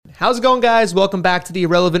How's it going, guys? Welcome back to the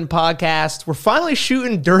Irrelevant Podcast. We're finally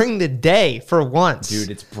shooting during the day for once.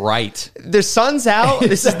 Dude, it's bright. The sun's out.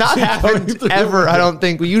 This has not happened ever, I don't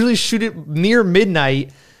think. We usually shoot it near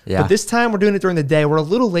midnight, but this time we're doing it during the day. We're a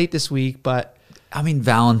little late this week, but... I mean,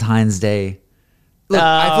 Valentine's Day. Look,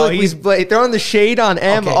 I feel like he's throwing the shade on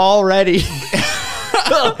M already.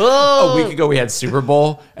 A week ago, we had Super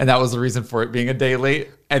Bowl, and that was the reason for it being a day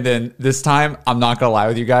late. And then this time, I'm not going to lie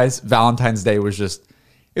with you guys, Valentine's Day was just...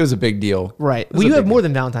 It was a big deal. Right. Well, you had more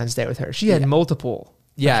than Valentine's Day with her. She had multiple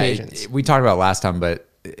occasions. We talked about it last time, but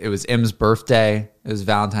it was M's birthday. It was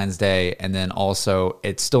Valentine's Day. And then also,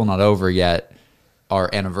 it's still not over yet. Our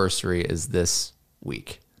anniversary is this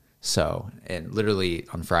week. So, and literally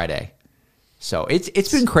on Friday. So it's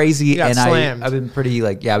been crazy. And I've been pretty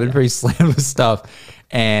pretty slammed with stuff.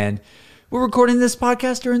 And we're recording this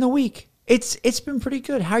podcast during the week. It's been pretty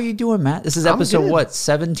good. How are you doing, Matt? This is episode what,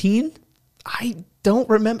 17? I don't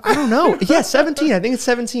remember. I don't know. Yeah, 17. I think it's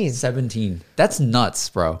 17. 17. That's nuts,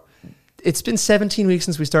 bro. It's been 17 weeks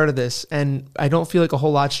since we started this, and I don't feel like a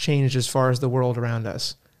whole lot's changed as far as the world around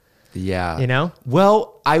us. Yeah. You know?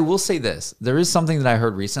 Well, I will say this. There is something that I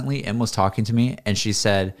heard recently. Em was talking to me, and she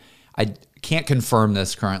said, I can't confirm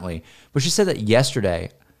this currently, but she said that yesterday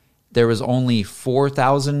there was only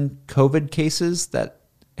 4,000 COVID cases that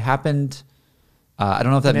happened. I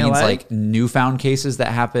don't know if that means like newfound cases that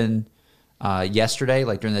happened yesterday,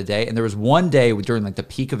 like during the day. And there was one day during like the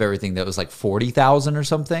peak of everything that was like 40,000 or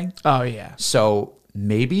something. Oh, yeah. So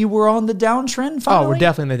maybe we're on the downtrend finally? Oh, we're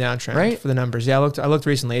definitely in the downtrend, right? For the numbers. Yeah, I looked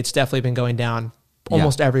recently. It's definitely been going down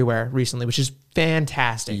almost everywhere recently, which is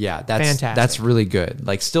fantastic. Yeah, that's really good.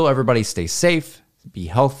 Like, still everybody stay safe, be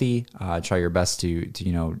healthy, try your best to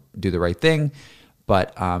do the right thing.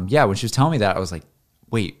 But yeah, when she was telling me that, I was like,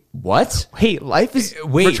 wait, what? Wait, life is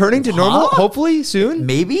returning to normal, hopefully soon?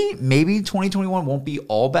 Maybe 2021 won't be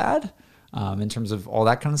all bad in terms of all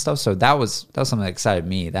that kind of stuff. So that was something that excited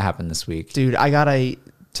me. That happened this week. Dude, I got on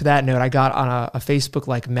a Facebook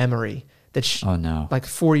like memory that like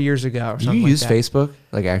 4 years ago or something. Do you use Facebook?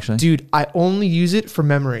 Like, actually? Dude, I only use it for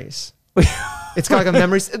memories. It's got like a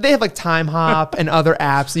memories. They have like Time Hop and other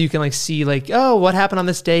apps that you can like see like, oh, what happened on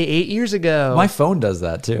this day 8 years ago? My phone does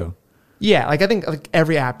that too. Yeah, like I think like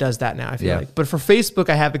every app does that now, I feel like. But for Facebook,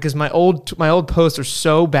 I have because my old posts are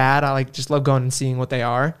so bad. I like just love going and seeing what they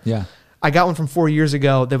are. Yeah. I got one from 4 years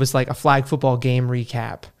ago that was like a flag football game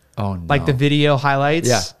recap. Oh, no. Like the video highlights.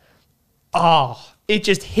 Yeah. Oh, it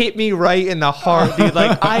just hit me right in the heart, dude.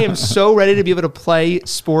 Like, I am so ready to be able to play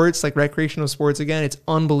sports, like recreational sports again. It's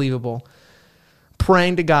unbelievable.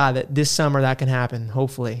 Praying to God that this summer that can happen,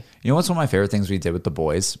 hopefully. You know what's one of my favorite things we did with the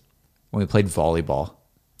boys? When we played volleyball.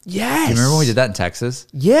 Yes. Do you remember when we did that in Texas?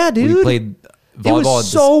 Yeah, dude. We played volleyball. It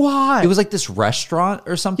was so hot. It was like this restaurant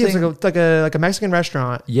or something. Yeah, it was like a Mexican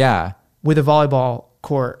restaurant. Yeah. With a volleyball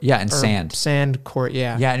court. Yeah, and sand. Sand court,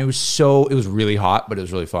 yeah. Yeah, and it was really hot, but it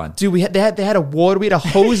was really fun. Dude, they had a water. We had to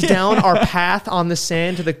hose down our path on the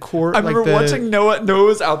sand to the court. I remember watching Noah. Noah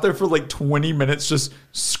was out there for like 20 minutes just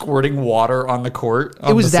squirting water on the court.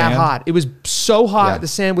 It was that hot. It was so hot. The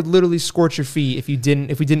sand would literally scorch your feet if we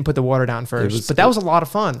didn't put the water down first. But that was a lot of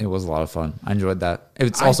fun. It was a lot of fun. I enjoyed that.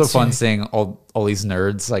 It's also fun seeing all these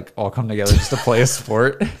nerds like all come together just to play a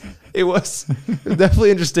sport. It was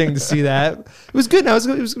definitely interesting to see that. It was good. No, it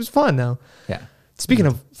was fun though. Yeah. Speaking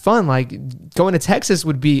of fun, like going to Texas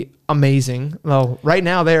would be amazing. Well, right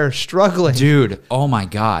now they're struggling. Dude, oh my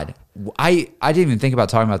God. I didn't even think about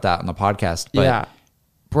talking about that on the podcast. But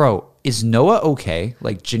bro, is Noah okay?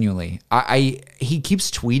 Like, genuinely. He keeps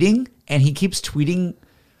tweeting and he keeps tweeting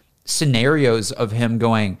scenarios of him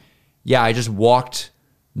going, yeah, I just walked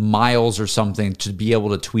miles or something to be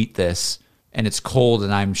able to tweet this. And it's cold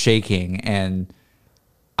and I'm shaking and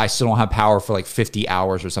I still don't have power for like 50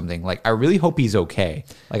 hours or something. Like, I really hope he's okay.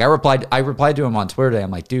 Like, I replied to him on Twitter today.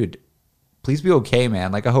 I'm like, dude, please be okay,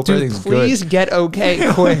 man. Like, I hope everything's good. Please get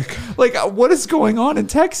okay quick. Like, what is going on in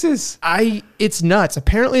Texas? It's nuts.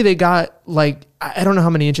 Apparently they got like, I don't know how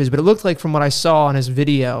many inches, but it looked like from what I saw on his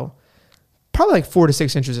video, probably like 4 to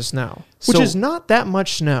 6 inches of snow, which is not that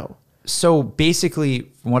much snow. So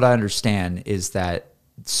basically, from what I understand is that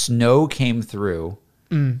snow came through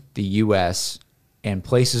the U.S. and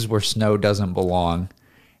places where snow doesn't belong,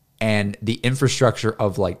 and the infrastructure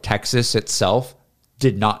of like Texas itself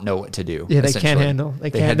did not know what to do. Yeah, they can't handle.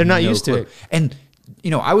 They're not used to it. And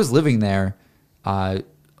I was living there a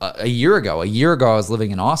year ago. A year ago, I was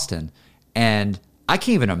living in Austin, and I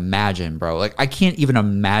can't even imagine, bro. Like, I can't even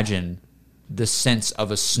imagine the sense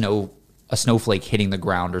of a snowflake hitting the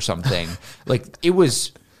ground or something. Like, it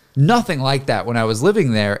was nothing like that when I was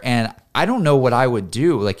living there. And I don't know what I would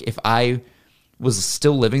do. Like, if I was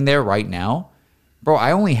still living there right now, bro,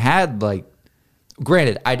 I only had like,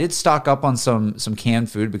 granted, I did stock up on some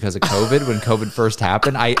canned food because of COVID. When COVID first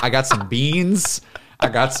happened, I got some beans, I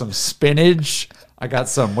got some spinach, I got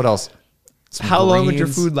some, what else? Some How long would your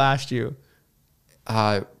greens. food last you?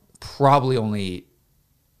 Probably only,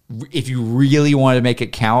 if you really wanted to make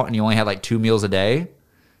it count and you only had like 2 meals a day,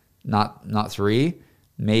 not 3,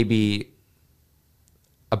 maybe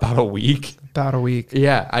about a week. About a week.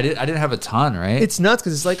 Yeah, I didn't have a ton, right? It's nuts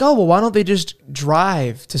because it's like, oh well, why don't they just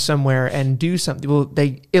drive to somewhere and do something? Well,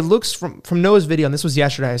 it looks from Noah's video, and this was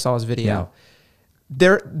yesterday. I saw his video.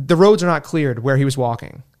 The roads are not cleared where he was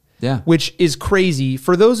walking. Yeah, which is crazy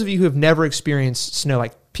for those of you who have never experienced snow.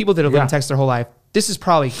 Like people that have lived in Texas their whole life, this is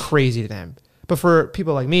probably crazy to them. But for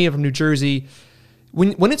people like me from New Jersey,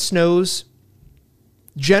 when it snows,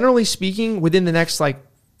 generally speaking, within the next like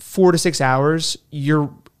 4 to 6 hours,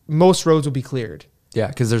 most roads will be cleared. Yeah,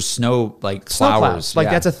 because there's snow like Snow plowers. plows. Like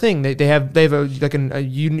that's a thing. They have a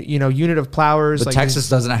unit of plowers. But like Texas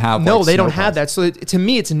doesn't have. No, like, they snow don't have plows. that. So to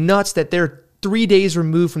me, it's nuts that they're 3 days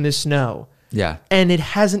removed from this snow. Yeah, And it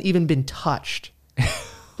hasn't even been touched.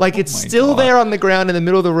 Like it's still God. there on the ground in the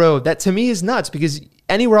middle of the road. That to me is nuts because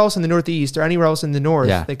anywhere else in the Northeast or anywhere else in the North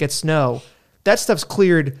that gets snow, that stuff's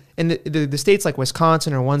cleared. And the states like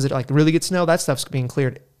Wisconsin or ones that like really get snow, that stuff's being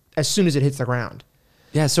cleared as soon as it hits the ground.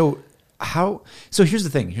 Yeah. So here's the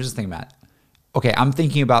thing, Matt. Okay, I'm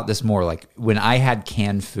thinking about this more like when I had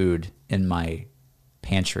canned food in my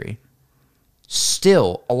pantry.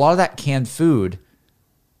 Still, a lot of that canned food,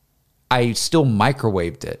 I still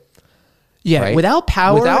microwaved it. Yeah, right? without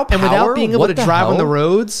power and without being able what to the drive on the hell?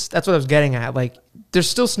 roads, that's what I was getting at. Like, there's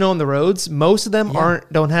still snow on the roads. Most of them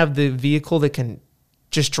don't have the vehicle that can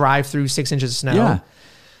just drive through 6 inches of snow. Yeah.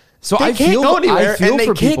 So They I can't feel go anywhere, I feel and they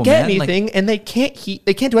for can't people, get man. Like, anything, and they can't heat.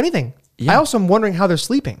 They can't do anything. Yeah. I also am wondering how they're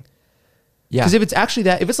sleeping. yeah. Because if it's actually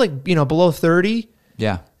if it's like below 30,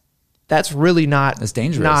 yeah. that's really not. That's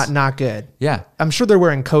dangerous. Not good. Yeah. I'm sure they're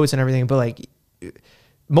wearing coats and everything, but like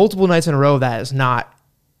multiple nights in a row, that is not.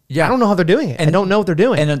 Yeah. I don't know how they're doing it. I don't know what they're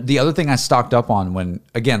doing. And the other thing I stocked up on when,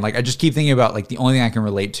 again, like I just keep thinking about like the only thing I can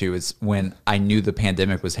relate to is when I knew the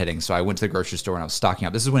pandemic was hitting. So I went to the grocery store and I was stocking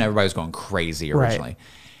up. This is when everybody was going crazy originally. Right.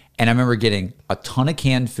 And I remember getting a ton of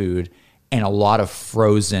canned food and a lot of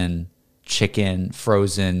frozen chicken,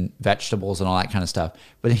 frozen vegetables and all that kind of stuff.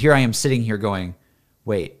 But here I am sitting here going,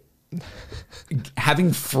 wait,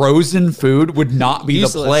 having frozen food would not be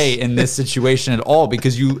Useless. the play in this situation at all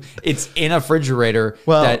because it's in a refrigerator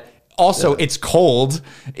that also it's cold.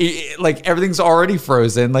 Like everything's already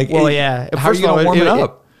frozen. Like, well, yeah. How are First you of all, going to warm it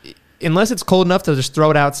up? Unless it's cold enough to just throw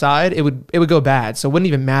it outside, it would go bad. So it wouldn't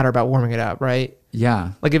even matter about warming it up, right?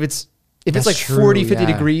 Yeah. Like if it's That's like true, 40, 50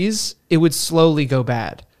 yeah. degrees, it would slowly go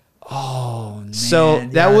bad. Oh, man. So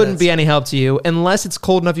that Yeah, wouldn't be that's- any help to you unless it's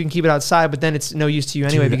cold enough you can keep it outside, but then it's no use to you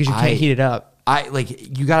anyway Dude, because you can't heat it up.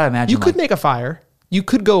 You got to imagine. You could make a fire. You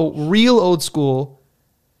could go real old school.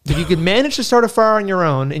 If you could manage to start a fire on your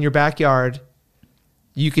own in your backyard,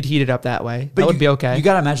 you could heat it up that way. That would be okay. You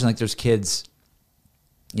got to imagine like there's kids,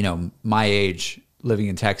 my age living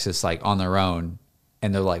in Texas, like on their own,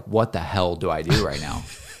 and they're like, "What the hell do I do right now?"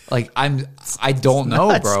 Like I don't know,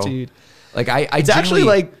 nuts, bro. dude. Like I It's actually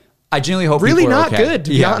like I genuinely hope really people are not okay. good,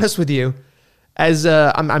 to be honest with you. As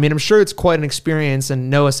I'm sure it's quite an experience. And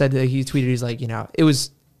Noah said that he tweeted, he's like, it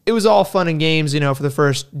was all fun and games, for the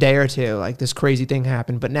first day or two, like this crazy thing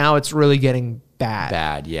happened, but now it's really getting bad.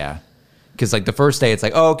 Bad, yeah. Because like the first day, it's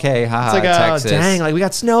like, oh, okay, haha, It's like, Texas. oh dang, like we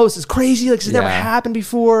got snow. This is crazy. Like this has never Yeah. happened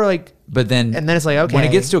before. Like, But then, and then it's like, okay, when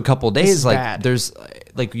it gets to a couple of this days, is like bad. there's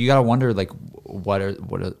like you gotta wonder like what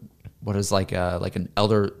is like an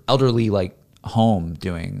elderly like home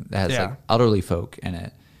doing that has like elderly folk in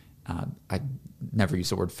it. I never use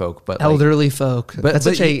the word folk, but elderly folk. but- That's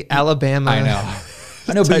but such a Alabama. I know.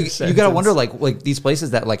 I know, but type you sentence. gotta wonder like these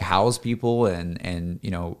places that like house people and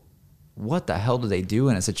what the hell do they do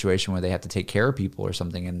in a situation where they have to take care of people or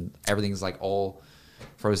something and everything's like all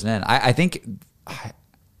frozen in. I think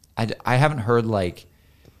I haven't heard like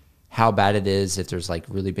how bad it is if there's like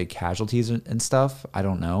really big casualties and stuff. I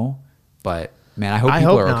don't know, but man, I hope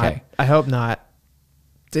people are not. okay. I hope not.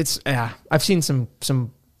 I've seen some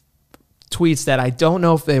tweets that I don't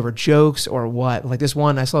know if they were jokes or what. Like I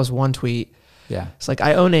saw this one tweet. Yeah. It's like,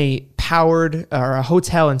 I own a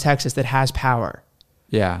hotel in Texas that has power,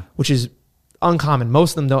 Yeah. which is uncommon.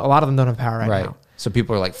 Most of them don't. A lot of them don't have power right now. So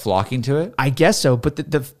people are like flocking to it. I guess so. But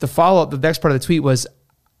the follow up, the next part of the tweet was,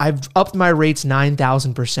 I've upped my rates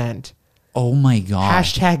 9,000%. Oh my God.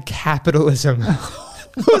 Hashtag capitalism.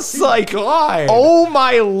 It was like, God. oh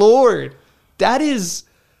my Lord. That is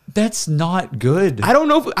That's not good. I don't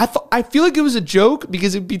know if I feel like it was a joke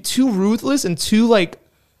because it'd be too ruthless and too like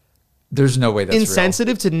There's no way that's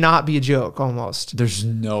insensitive to not be a joke almost. There's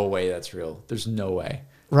no way that's real. There's no way.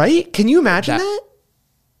 Right? Can you imagine that?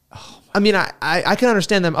 Oh, I mean, I can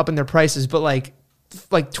understand them upping their prices, but like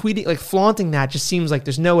tweeting, like flaunting that just seems like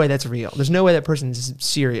there's no way that's real. There's no way that person is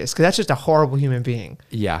serious because that's just a horrible human being.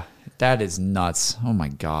 Yeah, that is nuts. Oh my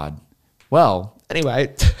God. Well,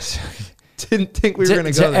 anyway, didn't think we were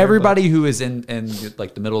going to go there. Everybody who is in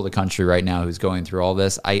like the middle of the country right now who's going through all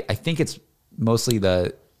this, I think it's mostly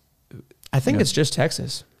it's just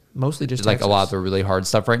Texas. Mostly just like Texas. A lot of the really hard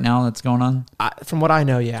stuff right now that's going on. From what I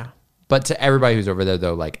know, yeah. But to everybody who's over there,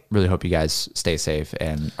 though, like really hope you guys stay safe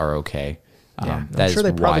and are okay. Yeah, I'm sure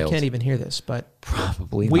they probably can't even hear this, but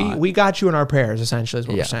probably not. We got you in our prayers. Essentially, is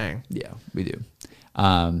what we're saying. Yeah, we do.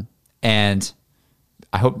 And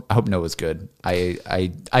I hope Noah's good.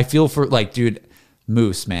 I feel for like, dude,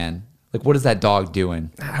 Moose, man. Like, what is that dog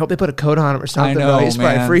doing? I hope they put a coat on him or something. I know, he's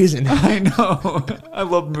probably freezing. I know. I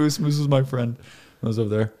love Moose. Moose is my friend. I was over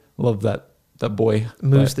there. Love that boy.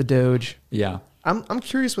 Moose the Doge. Yeah. I'm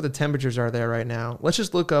curious what the temperatures are there right now. Let's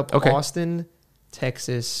just look up Austin,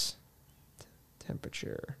 Texas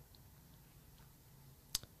temperature.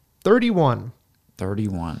 31.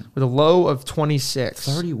 31. With a low of 26.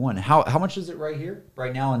 31. How much is it right here?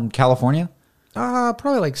 Right now in California?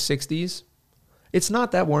 Probably like 60s. It's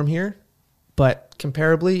not that warm here, but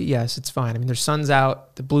comparably, yes, it's fine. I mean, there's sun's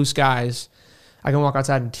out, the blue skies. I can walk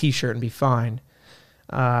outside in a t-shirt and be fine.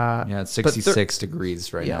 Yeah, it's 66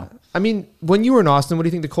 degrees right now. I mean, when you were in Austin, what do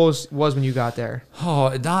you think the coldest was when you got there? Oh,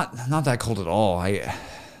 not that cold at all. At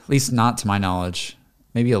least not to my knowledge.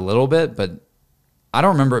 Maybe a little bit, but I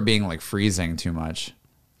don't remember it being like freezing too much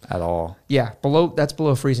at all. Yeah, that's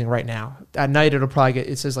below freezing right now. At night, it'll probably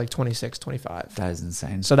it says like 26, 25. That is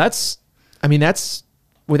insane. So that's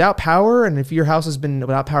without power. And if your house has been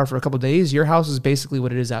without power for a couple of days, your house is basically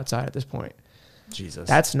what it is outside at this point. Jesus.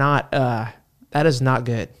 That is not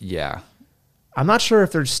good. Yeah. I'm not sure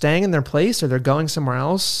if they're staying in their place or they're going somewhere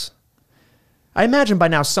else. I imagine by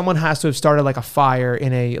now someone has to have started like a fire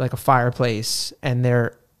in a fireplace and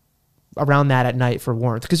they're around that at night for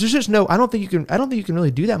warmth. Because there's just I don't think you can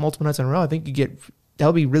really do that multiple nights in a row. I think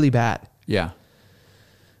that'll be really bad. Yeah.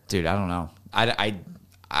 Dude, I don't know.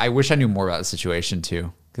 I wish I knew more about the situation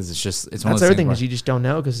too. Because it's one of those That's everything is you just don't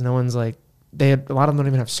know because no one's like a lot of them don't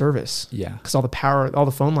even have service. Yeah. Because all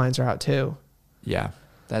the phone lines are out too. Yeah.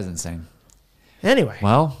 That's insane. Anyway.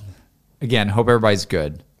 Well, again, hope everybody's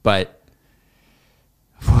good. But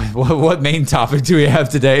what main topic do we have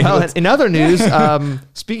today? Well, in other news,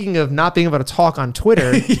 speaking of not being able to talk on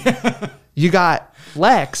Twitter, you got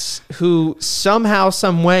Lex, who somehow,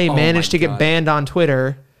 some way managed to get banned on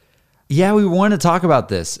Twitter. Yeah, we want to talk about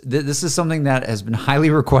this. This is something that has been highly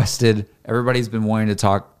requested. Everybody's been wanting to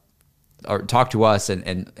talk to us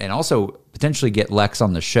and also potentially get Lex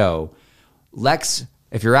on the show. Lex,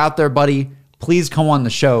 if you're out there, buddy, please come on the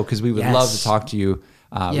show because we would love to talk to you.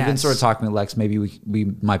 We've been sort of talking to Lex. Maybe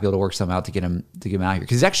we might be able to work something out to get him out here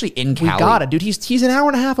because he's actually in Cali. We got it, dude. He's an hour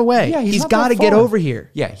and a half away. Yeah, he's got to get over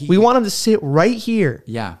here. Yeah, we want him to sit right here.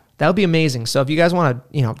 Yeah, that would be amazing. So if you guys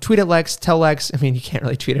want to, tweet at Lex, tell Lex. I mean, you can't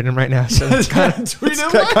really tweet at him right now, so it kind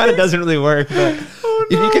of doesn't really work. But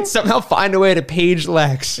if you could somehow find a way to page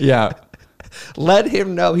Lex, let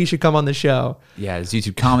him know he should come on the show. Yeah, his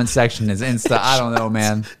YouTube comment section, his Insta. I don't know,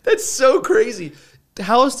 man. That's so crazy.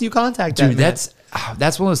 How else do you contact that? Dude, that's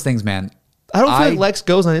one of those things, man. I don't feel like Lex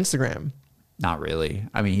goes on Instagram. Not really.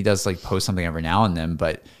 I mean, he does like post something every now and then,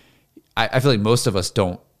 but I feel like most of us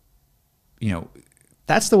don't,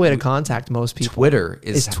 That's the way to contact most people. Twitter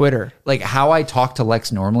is Twitter. Like how I talk to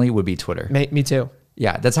Lex normally would be Twitter. Me too.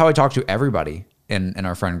 Yeah, that's how I talk to everybody in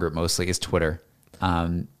our friend group mostly is Twitter.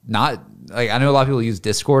 Not like I know a lot of people use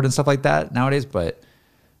Discord and stuff like that nowadays, but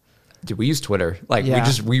dude, we use Twitter. Like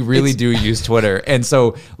we really do use Twitter. And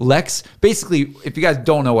so Lex, basically, if you guys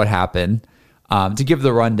don't know what happened, to give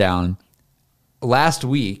the rundown, last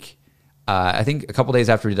week, I think a couple days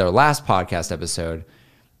after we did our last podcast episode,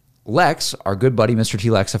 Lex, our good buddy, Mr. T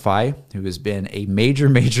Lexify, who has been a major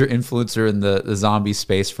influencer in the zombie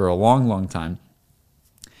space for a long, long time,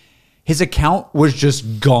 his account was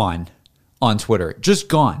just gone on Twitter. Just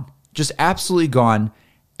gone. Just absolutely gone.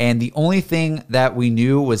 And the only thing that we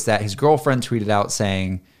knew was that his girlfriend tweeted out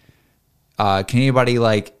saying, can anybody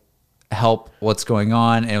help what's going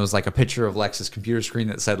on? And it was like a picture of Lex's computer screen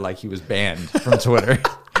that said he was banned from Twitter.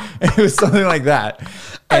 It was something like that. And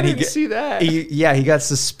I didn't see that. He got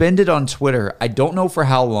suspended on Twitter. I don't know for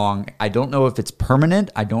how long. I don't know if it's permanent.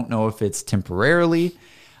 I don't know if it's temporarily.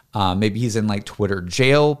 Maybe he's in like Twitter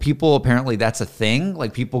jail. People, apparently that's a thing.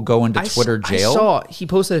 Like people go into Twitter jail. I saw he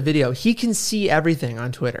posted a video. He can see everything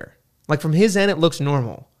on Twitter. Like from his end, it looks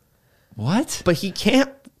normal. What? But he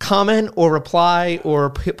can't comment or reply or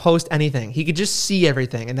post anything. He could just see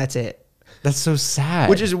everything, and that's it. That's so sad.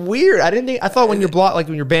 Which is weird. I thought when you're blocked, like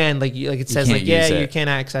when you're banned, like it says like, yeah, you can't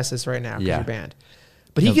access this right now because you're banned.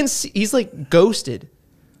 But he can see. He's like ghosted.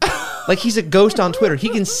 Like he's a ghost on Twitter. He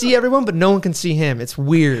can see everyone, but no one can see him. It's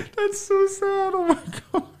weird. That's so sad. Oh my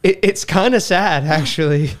God. It's kind of sad,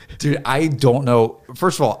 actually. Dude, I don't know.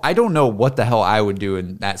 First of all, I don't know what the hell I would do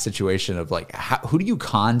in that situation of like, who do you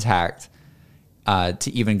contact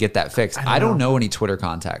to even get that fixed? I don't know any Twitter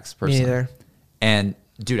contacts personally. Me neither. And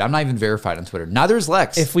dude, I'm not even verified on Twitter. Neither is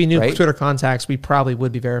Lex. If we knew Twitter contacts, we probably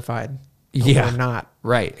would be verified. Yeah. We're not.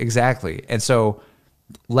 Right, exactly. And so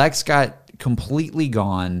Lex got completely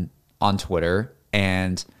gone on Twitter,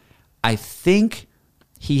 and I think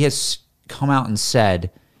he has come out and said,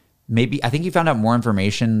 I think he found out more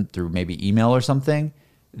information through maybe email or something,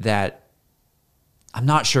 that I'm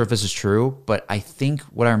not sure if this is true, but I think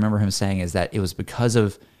what I remember him saying is that it was because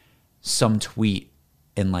of some tweet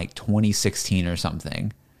in like 2016 or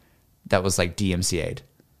something that was like DMCA'd,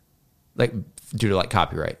 like due to like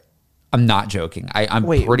copyright. I'm not joking. I'm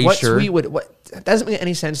pretty sure. That doesn't make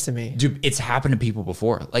any sense to me. Dude, it's happened to people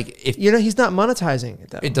before. Like if he's not monetizing it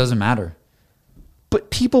though. It doesn't matter.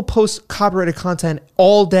 But people post copyrighted content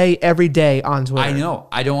all day, every day on Twitter. I know.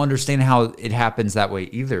 I don't understand how it happens that way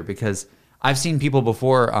either, because I've seen people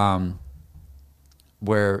before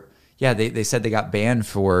where, they said they got banned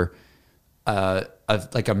for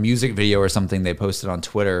like a music video or something they posted on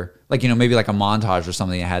Twitter. Like, maybe like a montage or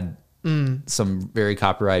something that had some very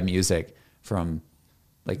copyrighted music from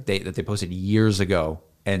like that they posted years ago,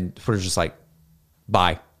 and Twitter's just like,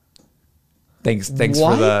 bye. Thanks for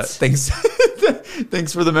the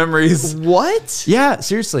thanks for the memories. What? Yeah,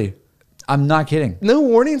 seriously. I'm not kidding. No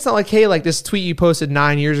warning. It's not like, hey, like this tweet you posted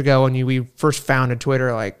 9 years ago when we first founded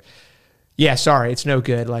Twitter, like, yeah, sorry, it's no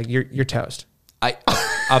good. Like you're toast.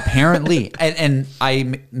 Apparently, and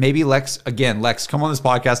maybe Lex, come on this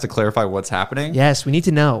podcast to clarify what's happening. Yes, we need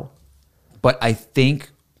to know. But I think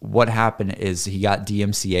what happened is he got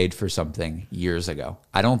DMCA'd for something years ago.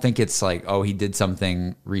 I don't think it's like, oh, he did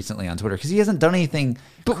something recently on Twitter, because he hasn't done anything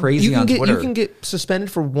crazy on Twitter. You can get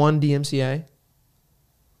suspended for one DMCA.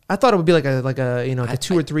 I thought it would be like a the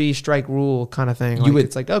 2 or 3 strike rule kind of thing.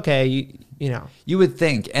 It's like, okay, you know. You would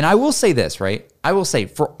think. And I will say this, right? I will say,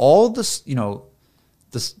 for all this,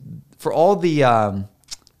 for all the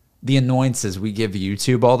annoyances we give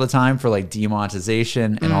YouTube all the time for like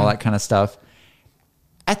demonetization and all that kind of stuff,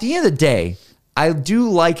 at the end of the day, I do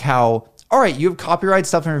like how, all right, you have copyright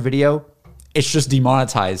stuff in your video, it's just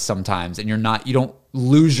demonetized sometimes, and you don't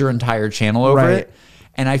lose your entire channel over it.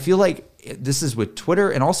 And I feel like this is with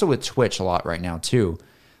Twitter and also with Twitch a lot right now too.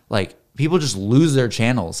 Like people just lose their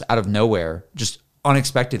channels out of nowhere, just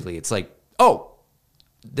unexpectedly. It's like, oh,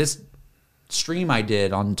 this stream I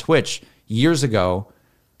did on Twitch years ago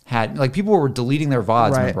had, like, people were deleting their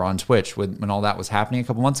VODs, remember, on Twitch when all that was happening a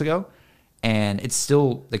couple months ago. And it's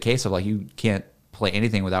still the case of like, you can't play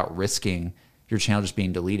anything without risking your channel just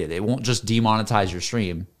being deleted. It won't just demonetize your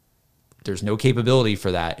stream. There's no capability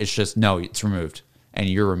for that. It's just, no, it's removed and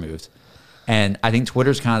you're removed. And I think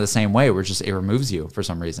Twitter's kind of the same way, where it removes you for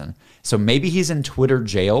some reason. So maybe he's in Twitter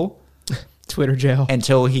jail. Twitter jail.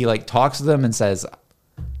 Until he like talks to them and says,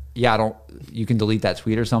 yeah, you can delete that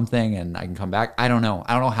tweet or something and I can come back. I don't know.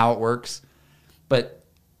 I don't know how it works. But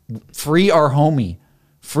free our homie.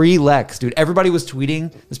 Free Lex, dude. Everybody was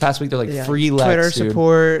tweeting this past week. They're like, free Lex, Twitter dude.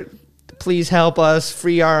 Support. Please help us.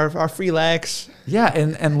 Free our free Lex. Yeah,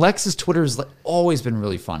 and Lex's Twitter has always been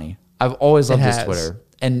really funny. I've always loved his Twitter.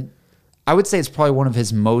 And I would say it's probably one of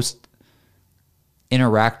his most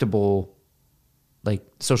interactable, like,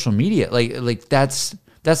 social media. Like that's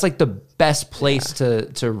like the best place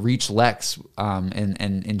to reach Lex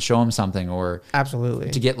and show him something, or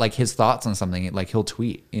absolutely to get like his thoughts on something. Like he'll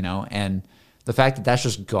tweet, and the fact that that's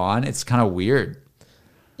just gone, it's kind of weird.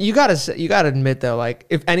 You gotta admit though, like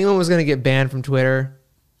if anyone was gonna get banned from Twitter,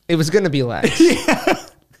 it was gonna be Lex.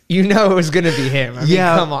 It was gonna be him. I mean,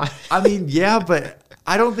 come on. I mean, yeah, but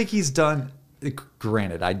I don't think he's done.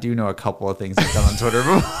 Granted, I do know a couple of things he's done on Twitter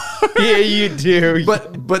before. Yeah, you do.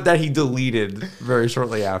 But that he deleted very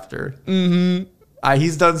shortly after. Mm-hmm.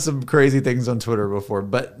 He's done some crazy things on Twitter before,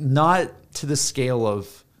 but not to the scale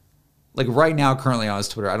of, like, right now, currently on his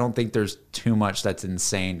Twitter, I don't think there's too much that's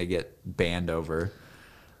insane to get banned over.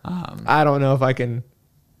 I don't know if I can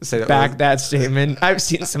say that that statement. I've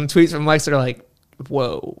seen some tweets from Lex that are like,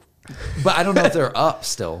 whoa. But I don't know if they're up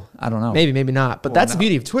still. I don't know. Maybe not. But that's the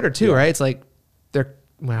beauty of Twitter too, right? It's like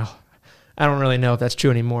I don't really know if that's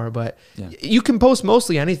true anymore, but you can post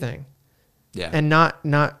mostly anything. Yeah. And not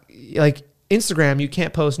like Instagram, you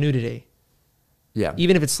can't post nudity. Yeah.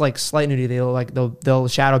 Even if it's like slight nudity, they'll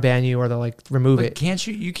shadow ban you or they'll like remove it. Can't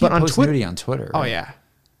you? You can't post nudity on Twitter. Right? Oh yeah.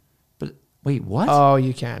 But wait, what? Oh,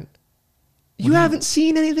 you can. You haven't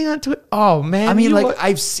seen anything on Twitter? Oh man. I mean, like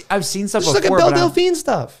I've seen stuff just before. Look at Belle Delphine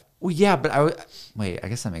stuff. Well, yeah, but I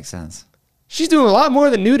guess that makes sense. She's doing a lot more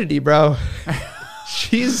than nudity, bro.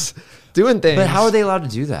 She's doing things. But how are they allowed to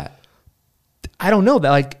do that? I don't know.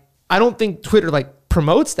 I don't think Twitter like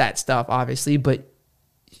promotes that stuff, obviously, but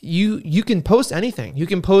you can post anything. You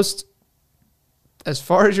can post as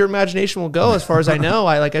far as your imagination will go. As far as I know,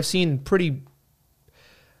 I've seen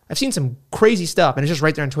some crazy stuff, and it's just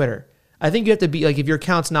right there on Twitter. I think you have to be like, if your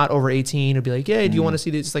account's not over 18, it'll be like, hey, do you want to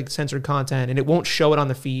see this like censored content? And it won't show it on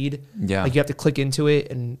the feed. Yeah. Like you have to click into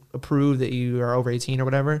it and approve that you are over 18 or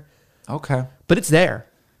whatever. Okay. But it's there.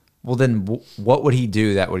 Well, then what would he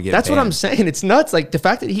do that would get That's banned? what I'm saying. It's nuts. Like the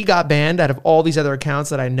fact that he got banned out of all these other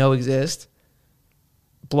accounts that I know exist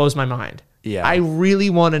blows my mind. Yeah. I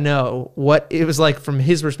really want to know what it was like from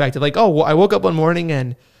his perspective. Like, oh, I woke up one morning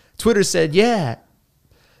and Twitter said, yeah,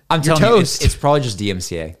 I'm telling you, it's probably just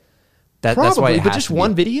DMCA. That's why it but just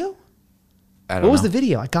one video? I don't know. What was the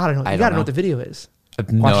video? I gotta know. You gotta know what the video is.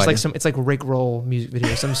 Watch, it's like Rick Roll music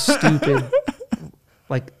video, some stupid,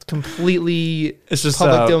 like completely it's just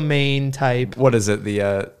public domain type. What is it?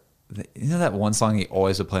 You know that one song he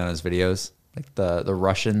always would play on his videos, like the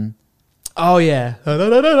Russian. Oh yeah. No,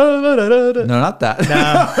 not that.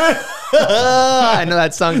 No. I know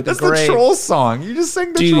that song. That's the troll song. You just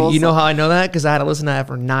sang the troll song. You know how I know that? Because I had to listen to that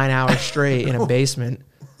for 9 hours straight in a basement.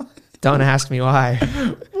 Don't ask me why.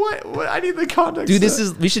 What? I need the context. Dude,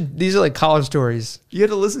 these are like college stories. You had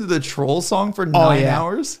to listen to the troll song for 9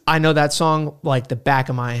 hours? I know that song like the back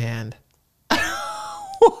of my hand.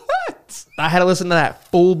 What? I had to listen to that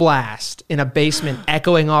full blast in a basement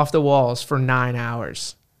echoing off the walls for 9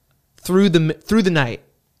 hours. Through the night.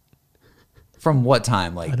 From what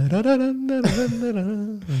time? Like could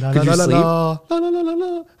you sleep?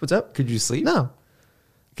 What's up? Could you sleep? No.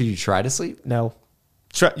 Could you try to sleep? No.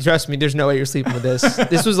 Trust me, there's no way you're sleeping with this.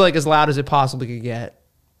 This was like as loud as it possibly could get.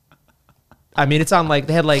 I mean, it's on like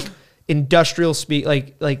they had like industrial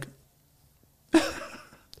like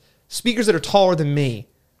speakers that are taller than me,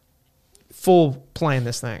 full playing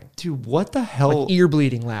this thing. Dude, what the hell? Like ear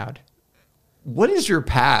bleeding loud. What is your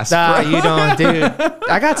past? Nah, you don't, dude.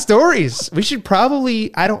 I got stories. We should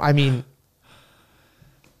probably. I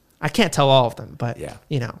can't tell all of them, but yeah,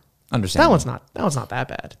 you know, understand. That one's not that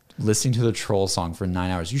bad. Listening to the troll song for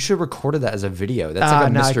 9 hours. You should have recorded that as a video. That's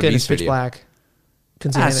like a Mr. Beast video. Pitch black.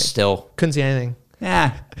 Couldn't see anything. Still couldn't see anything.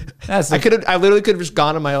 Yeah, I literally could have just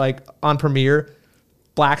gone on my on Premiere,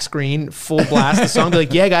 black screen, full blast the song. Be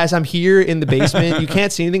like, yeah, guys, I'm here in the basement. You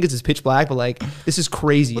can't see anything because it's pitch black, but like, this is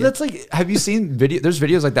crazy. Well, that's like, have you seen there's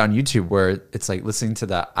videos like that on YouTube where it's like listening to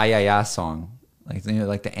the Ayaya song, like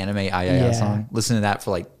like the anime Ayaya song. Listen to that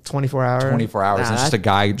for like 24 hours. 24 hours. And it's just a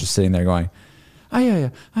guy just sitting there going,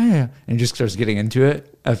 Ayaya, Ayaya, and he just starts getting into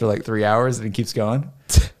it after like 3 hours, and he keeps going.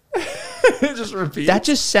 It just repeats. That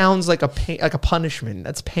just sounds like a pain, like a punishment.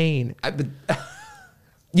 That's pain.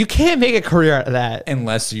 You can't make a career out of that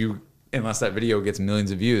unless that video gets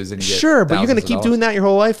millions of views and you get sure, but you're gonna keep doing that your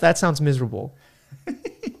whole life. That sounds miserable.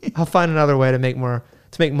 I'll find another way to make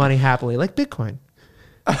money happily, like Bitcoin,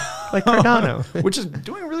 like Cardano, which is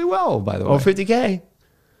doing really well, by the way. Oh, 50K.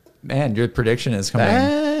 Man, your prediction is coming.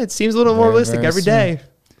 It seems a little more realistic every day.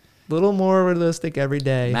 A little more realistic every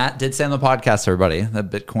day. Matt did say on the podcast, everybody, that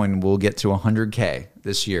Bitcoin will get to 100K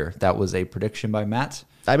this year. That was a prediction by Matt.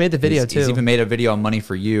 I made the video too. He's even made a video on Money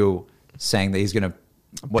for You saying that he's going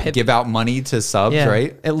to give out money to subs,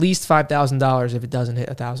 right? At least $5,000 if it doesn't hit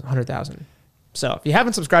 100,000. So if you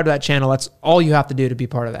haven't subscribed to that channel, that's all you have to do to be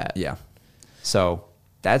part of that. Yeah. So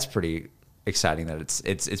that's pretty exciting that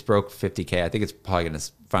it's broke 50K. I think it's probably going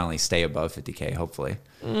to finally stay above 50K. Hopefully,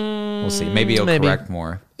 we'll see. Maybe it'll correct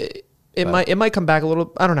more. It might come back a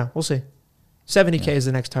little. I don't know. We'll see. 70K is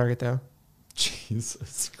the next target, though.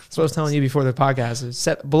 Jesus. That's what I was telling you before the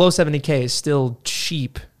podcast. Below 70K is still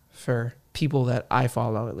cheap for people that I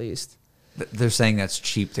follow, at least. They're saying that's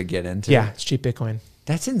cheap to get into. Yeah, it's cheap Bitcoin.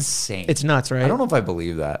 That's insane. It's nuts, right? I don't know if I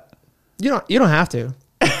believe that. You don't have to.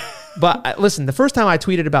 But listen, the first time I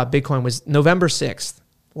tweeted about Bitcoin was November 6th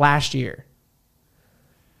last year.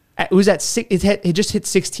 It was at it just hit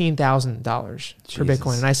 $16,000 for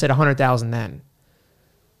Bitcoin, and I said 100,000 then.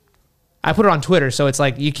 I put it on Twitter, so it's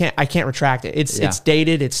like I can't retract it. It's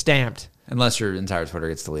dated, it's stamped. Unless your entire Twitter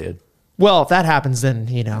gets deleted. Well, if that happens, then,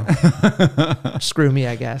 screw me,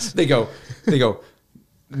 I guess. They go,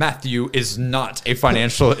 Matthew is not a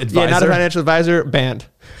financial advisor. Yeah, not a financial advisor, banned.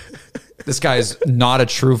 This guy is not a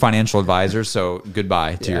true financial advisor, so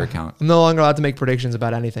goodbye to your account. I'm no longer allowed to make predictions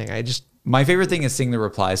about anything. My favorite thing is seeing the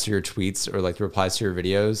replies to your tweets or like the replies to your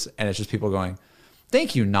videos, and it's just people going,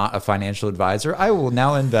 "Thank you, not a financial advisor. I will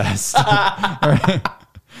now invest." Or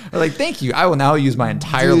like, "Thank you. I will now use my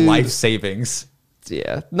entire life savings."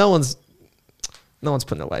 Yeah, no one's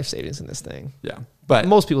putting their life savings in this thing. Yeah, but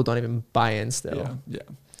most people don't even buy in still. Yeah.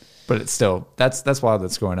 But it's still that's why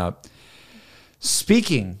that's going up.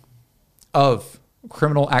 Speaking of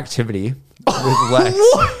criminal activity with Lex.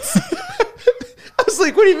 I was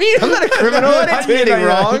like, what do you mean? I'm not a criminal. I didn't do anything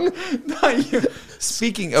wrong.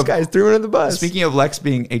 Speaking of, this guy's threw under the bus. Speaking of Lex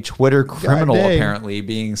being a Twitter criminal, apparently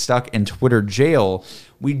being stuck in Twitter jail,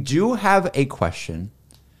 we do have a question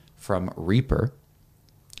from Reaper,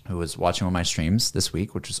 who was watching one of my streams this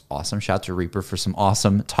week, which was awesome. Shout out to Reaper for some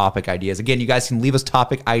awesome topic ideas. Again, you guys can leave us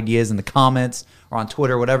topic ideas in the comments or on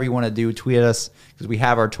Twitter, whatever you want to do. Tweet us because we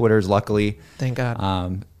have our Twitters, luckily. Thank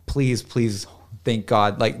God. Please, thank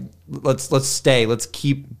God. Like, let's stay. Let's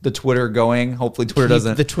keep the Twitter going. Hopefully, Twitter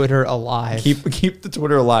doesn't the Twitter alive. Keep the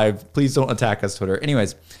Twitter alive. Please don't attack us, Twitter.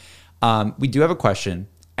 Anyways, we do have a question.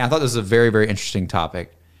 And I thought this was a very, very interesting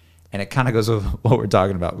topic. And it kind of goes with what we're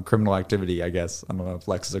talking about with criminal activity, I guess. I don't know if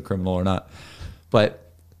Lex is a criminal or not.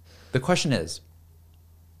 But the question is,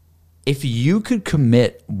 if you could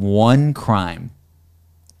commit one crime,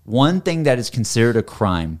 one thing that is considered a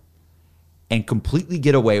crime, and completely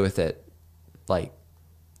get away with it, like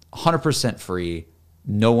 100% free,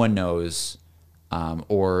 no one knows,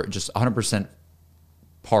 or just 100%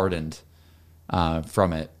 pardoned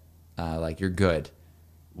from it, like you're good,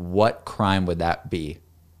 what crime would that be?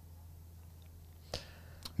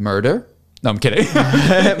 Murder? No, I'm kidding.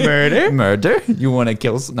 Murder? You want to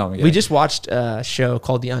kill? No, I'm kidding. We just watched a show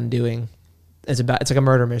called The Undoing. It's like a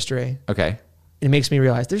murder mystery. Okay. It makes me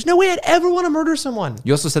realize there's no way I'd ever want to murder someone.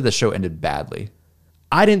 You also said the show ended badly.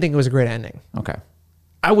 I didn't think it was a great ending. Okay.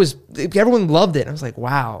 Everyone loved it. I was like,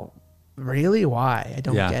 wow, really? Why? I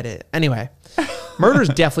don't get it. Anyway, murder is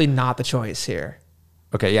definitely not the choice here.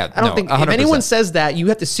 Okay, yeah. I don't think 100%. If anyone says that, you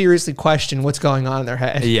have to seriously question what's going on in their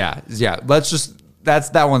head. Yeah.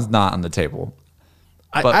 That one's not on the table.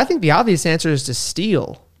 I think the obvious answer is to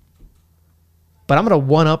steal. But I'm going to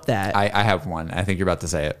one up that. I have one. I think you're about to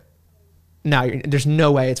say it. No, there's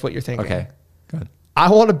no way it's what you're thinking. Okay, good. I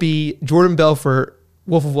want to be Jordan Belfort,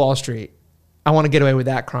 Wolf of Wall Street. I want to get away with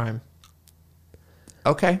that crime.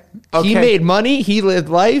 Okay. He made money. He lived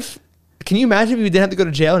life. Can you imagine if he didn't have to go to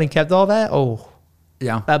jail and he kept all that? Oh,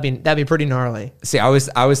 yeah. That'd be pretty gnarly. See, I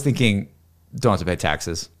was thinking, don't have to pay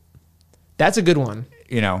taxes. That's a good one.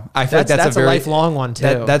 I feel that's a lifelong one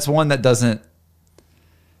too. That's one that doesn't.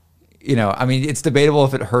 I mean, it's debatable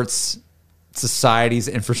if it hurts society's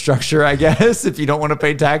infrastructure, I guess, if you don't want to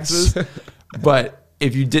pay taxes. But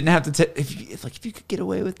if you didn't have to, if you could get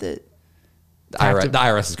away with it, the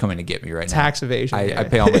IRS is coming to get me right now. Tax evasion. I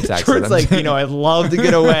pay all my taxes. Jordan's like, I'd love to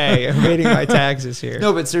get away evading my taxes here.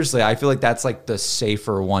 No, but seriously, I feel like that's like the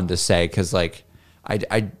safer one to say because like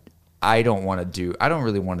I don't want to do. I don't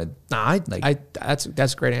really want to. Nah, that's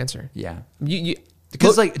a great answer. Yeah,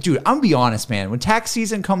 because dude, I'm gonna be honest, man. When tax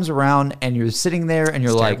season comes around and you're sitting there and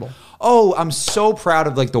you're like, terrible. Oh, I'm so proud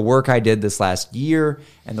of like the work I did this last year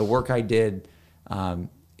and the work I did. In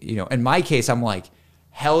my case, I'm like,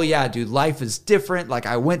 hell yeah, dude, life is different. Like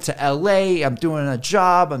I went to LA, I'm doing a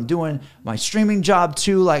job, I'm doing my streaming job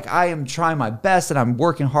too. Like I am trying my best and I'm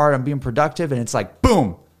working hard, I'm being productive, and it's like,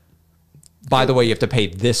 boom. By the way, you have to pay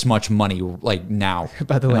this much money like now.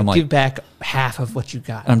 By the way, give back half of what you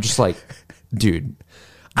got. I'm just like, dude,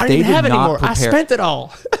 I don't even have it anymore. I spent it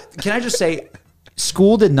all. Can I just say,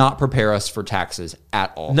 school did not prepare us for taxes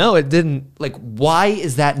at all. No, it didn't. Like, why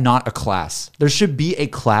is that not a class? There should be a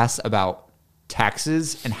class about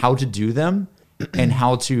taxes and how to do them and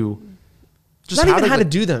how to just not even how to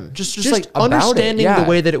do them. Just like understanding the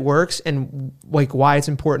way that it works and like why it's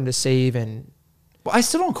important to save. And well, I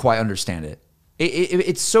still don't quite understand it.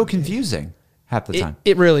 It's so confusing half the time.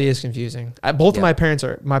 It really is confusing. Both of my parents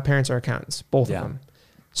are accountants, both of them.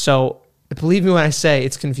 So believe me when I say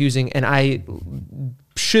it's confusing, and I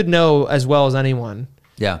should know as well as anyone.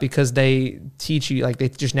 Yeah, because they teach you, like they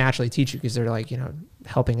just naturally teach you because they're like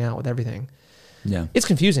helping out with everything. Yeah, it's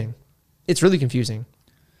confusing. It's really confusing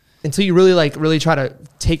until you really try to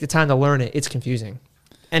take the time to learn it. It's confusing.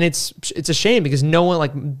 And it's a shame because no one,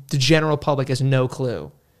 like the general public, has no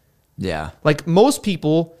clue. Yeah. Like most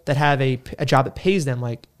people that have a job that pays them,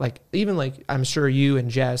 like even like I'm sure you and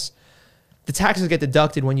Jess, the taxes get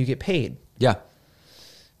deducted when you get paid. Yeah.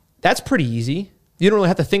 That's pretty easy. You don't really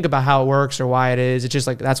have to think about how it works or why it is. It's just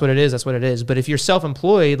like, that's what it is. That's what it is. But if you're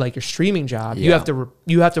self-employed, like your streaming job, you have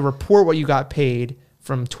to report what you got paid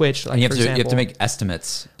from Twitch. Like, and you have to make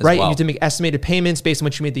estimates as right. well. You have to make estimated payments based on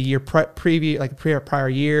what you made the year prior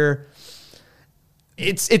year.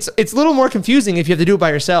 It's a little more confusing if you have to do it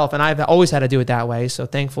by yourself. And I've always had to do it that way. So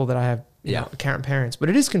thankful that I have accountant parents, but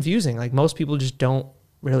it is confusing. Like most people just don't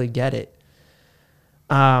really get it.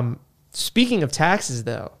 Speaking of taxes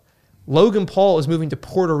though, Logan Paul is moving to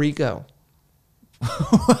Puerto Rico.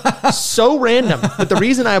 So random. But the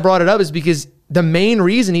reason I brought it up is because the main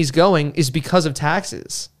reason he's going is because of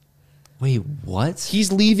taxes. Wait, what?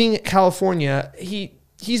 He's leaving California.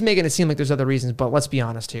 He's making it seem like there's other reasons, but let's be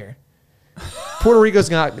honest here. Puerto Rico's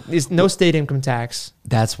is no state income tax.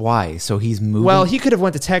 That's why. So he's moving. Well, he could have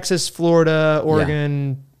went to Texas, Florida,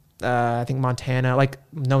 Oregon, I think Montana. Like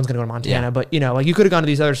no one's gonna go to Montana, but like you could have gone to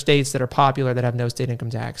these other states that are popular that have no state income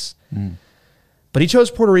tax. But he chose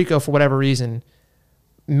Puerto Rico for whatever reason,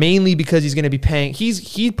 mainly because he's going to be paying.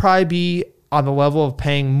 He'd probably be on the level of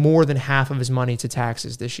paying more than half of his money to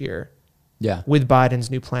taxes this year. Yeah, with Biden's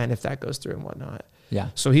new plan, if that goes through and whatnot. Yeah.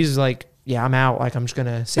 So he's like, yeah, I'm out. Like I'm just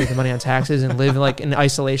gonna save the money on taxes and live like in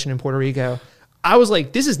isolation in Puerto Rico. I was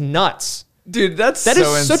like, this is nuts. Dude, that is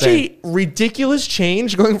insane. Such a ridiculous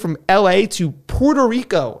change going from LA to Puerto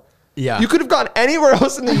Rico. Yeah. You could have gone anywhere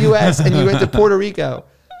else in the US and you went to Puerto Rico.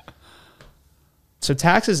 So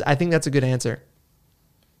taxes, I think that's a good answer.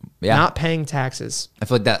 Yeah. Not paying taxes. I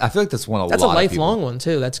feel like that's one That's a lifelong one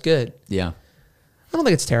too. That's good. Yeah. I don't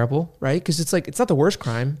think it's terrible, right? Because it's like it's not the worst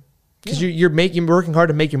crime. Because you're working hard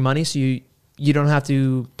to make your money, so you don't have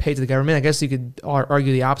to pay to the government. I guess you could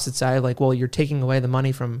argue the opposite side, like, well, you're taking away the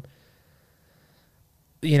money from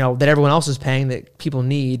that everyone else is paying that people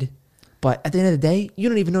need. But at the end of the day, you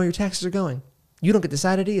don't even know where your taxes are going. You don't get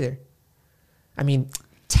decided either. I mean,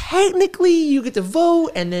 technically you get to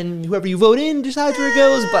vote, and then whoever you vote in decides where it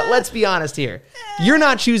goes. But let's be honest here. You're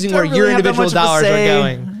not choosing where your individual dollars are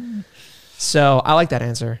going. So I like that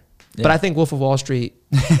answer. Yeah. But I think Wolf of Wall Street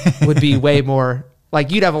would be way more, like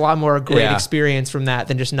you'd have a lot more great experience from that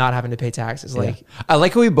than just not having to pay taxes. Like I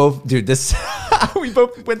like how we both, dude, we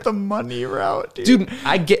both went the money route, dude.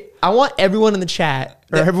 I want everyone in the chat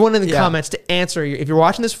or everyone in the comments to answer. If you're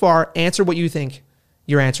watching this far, answer what you think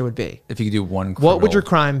your answer would be. If you could do one criminal. What would your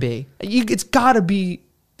crime be? It's gotta be,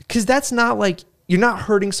 because that's not like, you're not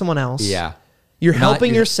hurting someone else. Yeah. You're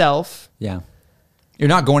helping yourself. Yeah. You're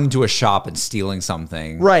not going into a shop and stealing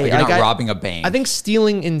something. Right. Like you're not robbing a bank. I think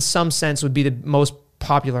stealing in some sense would be the most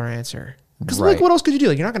popular answer. Because like, what else could you do?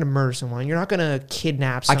 Like, you're not going to murder someone. You're not going to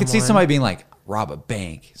kidnap someone. I could see somebody being like, rob a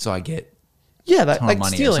bank so I get like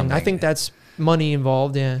stealing. I think that's money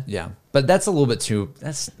involved. Yeah. Yeah. But that's a little bit too,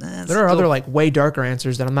 there are other like way darker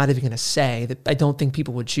answers that I'm not even going to say that I don't think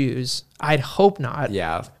people would choose. I'd hope not.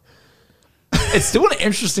 Yeah. It's still an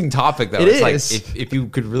interesting topic though. It's like if you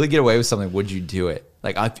could really get away with something, would you do it?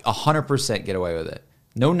 Like 100% get away with it.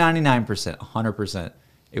 No 99%, 100%.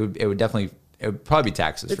 It would probably be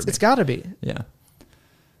taxes for me. It's got to be. Yeah.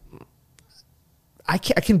 I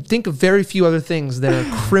can think of very few other things that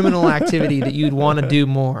are criminal activity that you'd want to do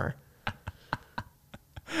more.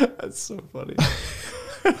 That's so funny.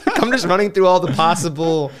 I'm just running through all the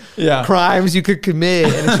possible crimes you could commit,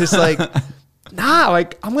 and it's just like,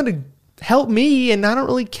 like I'm going to help me, and I don't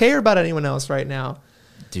really care about anyone else right now.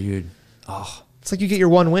 Dude. It's like you get your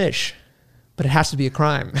one wish, but it has to be a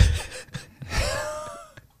crime.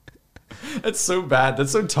 That's so bad.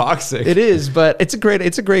 That's so toxic. It is, but it's a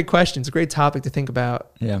great question. It's a great topic to think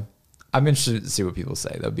about. Yeah. I'm interested to see what people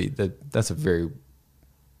say. That's a very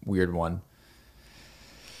weird one.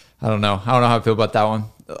 I don't know how I feel about that one.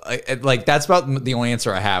 Like that's about the only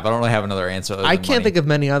answer I have. I don't really have another answer. I can't think of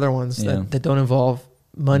many other ones that don't involve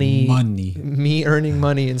money. Me earning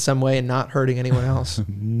money in some way and not hurting anyone else.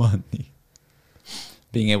 Money.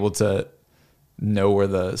 Being able to know where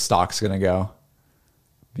the stock's going to go.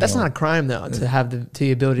 That's not a crime though, to have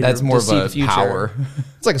the ability to more see of a the future. Power.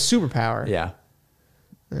 It's like a superpower. Yeah.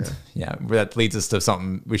 That leads us to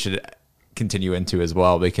something we should continue into as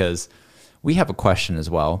well, because we have a question as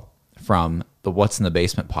well from the What's in the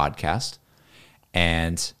Basement podcast.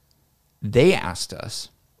 And they asked us,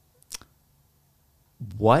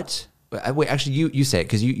 wait, actually, you say it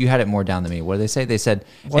because you had it more down than me. What did they say? They said,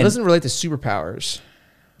 well, it doesn't relate to superpowers.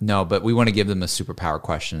 No, but we want to give them a superpower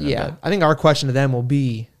question. Yeah. I think our question to them will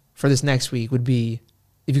be, for this next week, would be,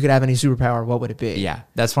 if you could have any superpower, what would it be? Yeah,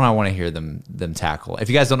 that's what I want to hear them tackle. If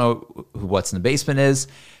you guys don't know who What's in the Basement is,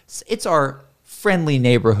 it's our friendly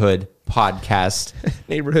neighborhood podcast.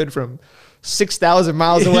 Neighborhood from 6,000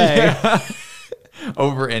 miles away. Yeah.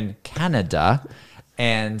 Over in Canada.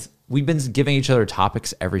 And we've been giving each other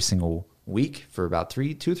topics every single week for about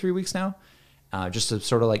 2 or 3 weeks now. Just to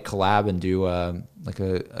sort of like collab and do like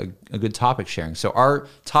a good topic sharing. So our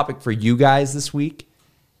topic for you guys this week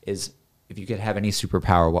is, if you could have any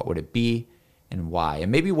superpower, what would it be and why? And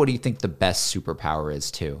maybe what do you think the best superpower is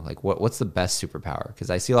too? Like what's the best superpower? Because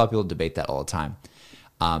I see a lot of people debate that all the time.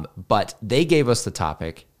 But they gave us the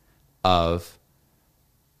topic of,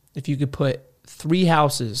 if you could put 3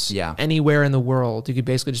 houses anywhere in the world, you could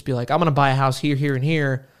basically just be like, I'm going to buy a house here, here, and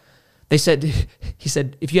here. He said,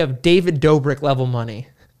 if you have David Dobrik level money.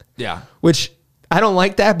 Yeah. Which I don't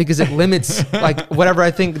like that, because it limits, like, whatever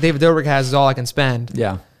I think David Dobrik has is all I can spend.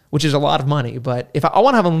 Yeah. Which is a lot of money. But if I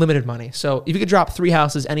want to have unlimited money. So if you could drop 3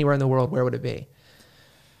 houses anywhere in the world, where would it be?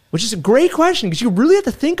 Which is a great question, because you really have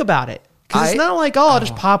to think about it. Because it's not like, I'll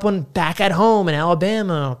just pop one back at home in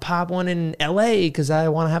Alabama, pop one in LA because I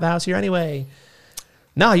want to have a house here anyway.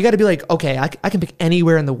 No, you got to be like, okay, I can pick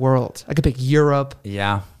anywhere in the world. I could pick Europe.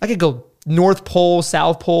 Yeah. I could go North Pole,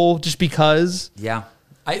 South Pole, just because. Yeah.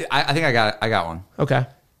 I think I got one. Okay.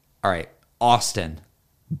 All right. Austin.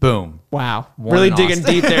 Boom. Wow. Really digging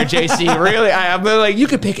deep there, JC. Really? I'm like, you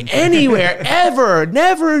could pick anywhere, ever,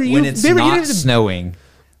 never. When it's not snowing.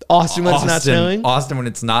 Austin when it's not snowing? Austin when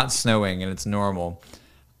it's not snowing and it's normal.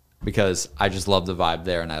 Because I just love the vibe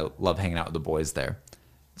there, and I love hanging out with the boys there.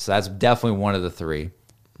 So that's definitely one of the 3.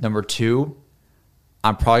 Number 2,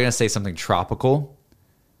 I'm probably going to say something tropical.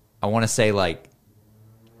 I want to say like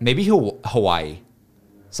maybe Hawaii.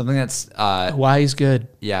 Something that's... Hawaii's good.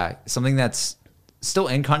 Yeah. Something that's still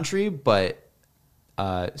in country, but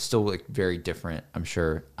still like very different, I'm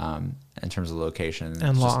sure, in terms of location.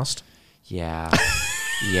 And lost. Yeah.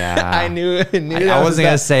 Yeah. I knew I wasn't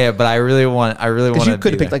going to say it, but I really want to. Because you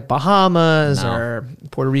could have picked like Bahamas or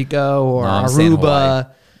Puerto Rico or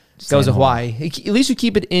Aruba. Goes to Hawaii. At least you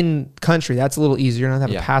keep it in country. That's a little easier. You don't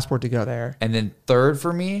have a passport to go there. And then 3rd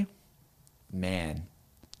for me, man.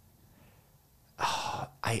 Oh,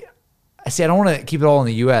 I see. I don't want to keep it all in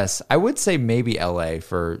the U.S. I would say maybe L.A.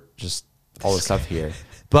 for just all the stuff here,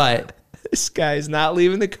 but this guy's not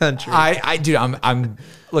leaving the country. Dude, I'm.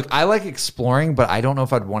 Look, I like exploring, but I don't know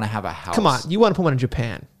if I'd want to have a house. Come on, you want to put one in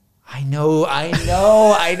Japan? I know.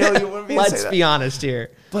 You wouldn't be. Let's be honest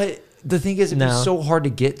here. But the thing is, it's so hard to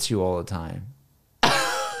get to all the time.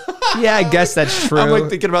 Yeah, I guess that's true. I'm like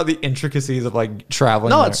thinking about the intricacies of like traveling.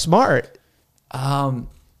 No, it's smart.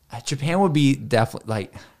 Japan would be definitely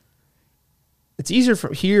like. It's easier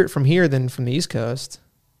from here than from the East Coast.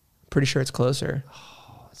 Pretty sure it's closer.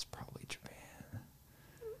 Oh, it's probably Japan.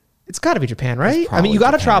 It's got to be Japan, right? I mean, you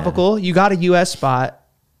got a tropical, you got a U.S. spot.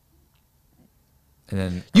 And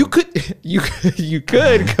then you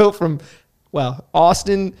could go from, well,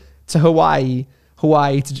 Austin to Hawaii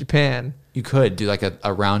to Japan. You could do like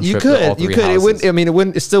a round trip. You could. Houses. It wouldn't. I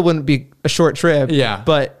mean, it still wouldn't be a short trip. Yeah,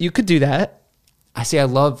 but you could do that. I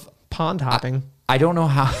love pond hopping. I don't know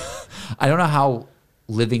how. I don't know how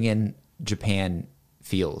living in Japan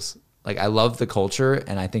feels. Like, I love the culture,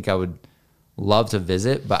 and I think I would love to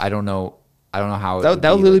visit, but I don't know how that would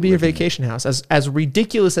literally be your vacation house. As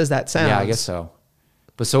ridiculous as that sounds. Yeah, I guess so.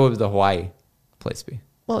 But so would the Hawaii place be.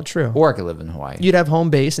 Well, true. Or I could live in Hawaii. You'd have home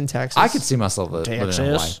base in Texas. I could see myself living in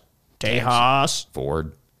Hawaii. Tejas.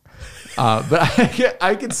 Ford. But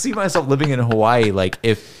I could see myself living in Hawaii, like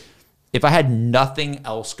if I had nothing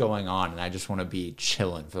else going on and I just want to be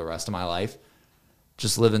chilling for the rest of my life,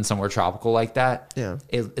 just living somewhere tropical like that. Yeah.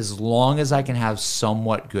 As long as I can have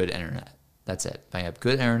somewhat good internet. That's it. If I have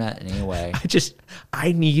good internet in any way.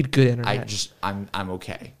 I need good internet. I'm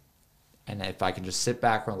okay. And if I can just sit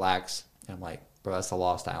back, relax, and I'm like, bro, that's the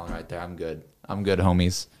Lost Island right there. I'm good. I'm good,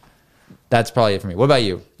 homies. That's probably it for me. What about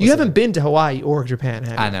you? You haven't been to Hawaii or Japan,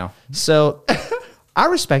 have you? I know. So I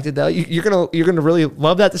respect it though. You're gonna really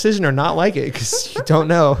love that decision or not like it because you don't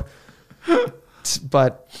know.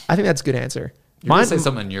 But I think that's a good answer. You're gonna say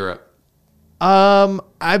something in Europe.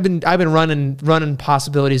 I've been running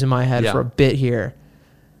possibilities in my head for a bit here.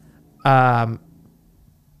 I'm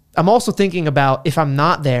also thinking about if I'm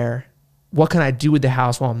not there, what can I do with the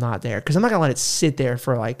house while I'm not there? Because I'm not gonna let it sit there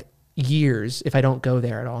for like years if I don't go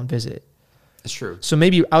there at all and visit. That's true. So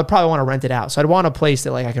maybe I would probably want to rent it out. So I'd want a place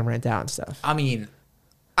that like I can rent out and stuff. I mean,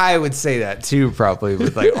 I would say that too, probably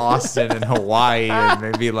with like Austin and Hawaii, and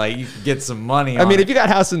maybe like you could get some money. I mean, if you got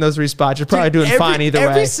a house in those 3 spots, you're probably doing fine either way.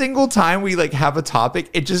 Every single time we like have a topic,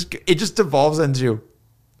 it just devolves into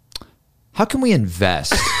how can we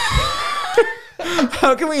invest?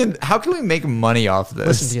 How can we make money off this?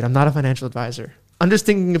 Listen, dude, I'm not a financial advisor. I'm just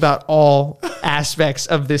thinking about all aspects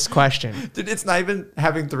of this question. Dude, it's not even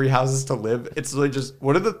having 3 houses to live. It's really just,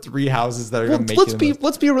 what are the 3 houses that are going to make you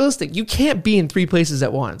let's be realistic. You can't be in 3 places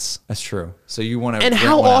at once. That's true. So you want to. And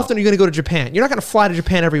how often are you going to go to Japan? You're not going to fly to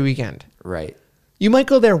Japan every weekend. Right. You might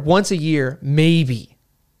go there once a year, maybe.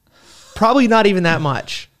 Probably not even that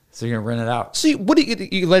much. So you're going to rent it out. So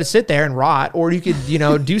you let it sit there and rot, or you could,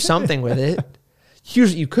 do something with it.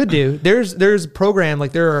 Here's what you could do. There's a program,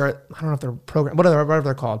 like there are, I don't know if they're program, whatever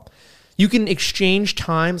they're called. You can exchange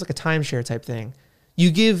times, like a timeshare type thing.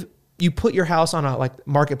 You put your house on a like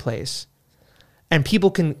marketplace, and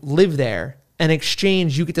people can live there. And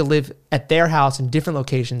exchange, you get to live at their house in different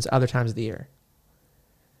locations other times of the year.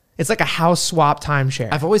 It's like a house swap timeshare.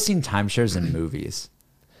 I've always seen timeshares in movies.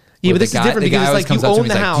 Yeah, but this is different because it's like you own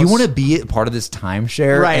the house. Do you want to be a part of this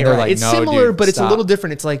timeshare? Right, and they're right. like, It's no, similar, dude, but it's a stop. little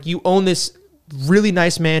different. It's like you own this really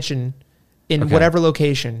nice mansion in whatever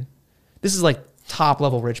location. This is like top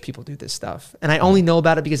level rich people do this stuff. And I only know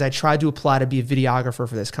about it because I tried to apply to be a videographer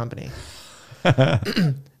for this company.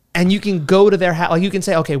 And you can go to their house. Like you can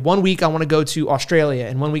say, okay, 1 week I want to go to Australia,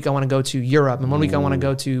 and 1 week I want to go to Europe, and 1 week I want to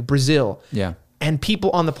go to Brazil. Yeah. And people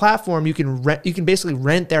on the platform, you can basically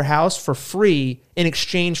rent their house for free in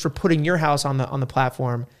exchange for putting your house on the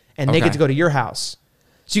platform, and they get to go to your house.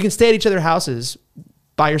 So you can stay at each other's houses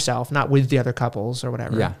by yourself, not with the other couples or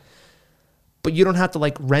whatever. Yeah. But you don't have to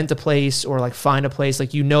like rent a place or like find a place.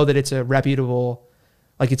 Like that it's a reputable,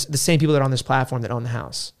 like it's the same people that are on this platform that own the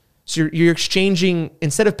house. So you're exchanging,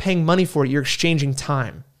 instead of paying money for it, you're exchanging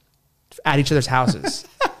time at each other's houses.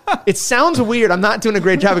 It sounds weird. I'm not doing a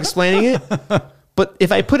great job explaining it. But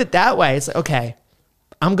if I put it that way, it's like, okay,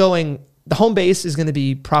 the home base is going to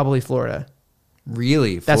be probably Florida.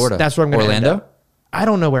 Really? Florida? That's where I'm going to end Orlando? up. I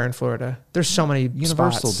don't know where in Florida. There's so many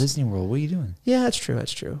Universal, spots. Disney World. What are you doing? Yeah, that's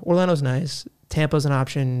true. Orlando's nice. Tampa's an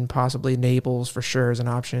option. Possibly Naples for sure is an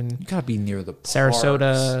option. You got to be near the parks.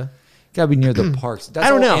 Sarasota. Got to be near the parks. That's I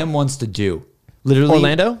don't all know. M wants to do. Literally.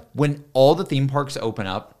 Orlando? When all the theme parks open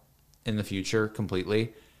up in the future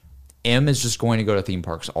completely, M is just going to go to theme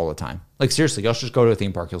parks all the time. Like seriously, y'all should just go to a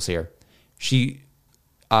theme park. You'll see her. She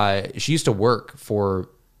used to work for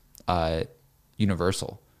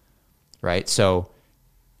Universal, right? So,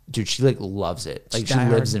 dude, she like loves it. Like she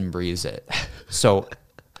lives and breathes it. So,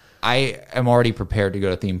 I am already prepared to go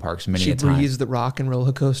to theme parks many a time. She breathes the rock and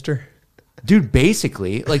roller coaster. Dude,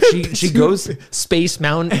 basically, like she goes. Space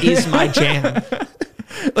Mountain is my jam.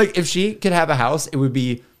 Like if she could have a house, it would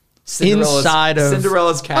be Inside of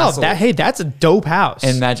Cinderella's castle. Oh, that's a dope house.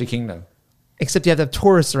 And Magic Kingdom. Except you have to have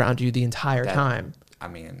tourists around you the entire time. I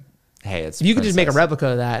mean, hey, it's if you could just make a replica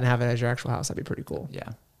of that and have it as your actual house, that'd be pretty cool.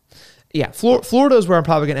 Yeah. Florida is where I'm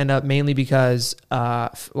probably going to end up, mainly because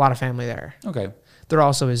a lot of family there. Okay. There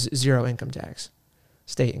also is zero income tax,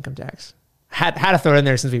 state income tax. Had to throw it in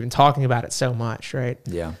there since we've been talking about it so much, right?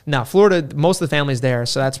 Yeah. Now, Florida, most of the family's there,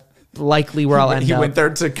 so that's likely where I'll end up. He went there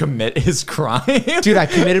to commit his crime. Dude, I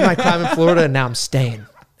committed my crime in Florida, and now I'm staying.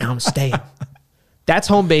 That's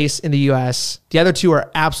home base in the U.S. The other two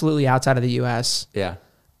are absolutely outside of the U.S. Yeah.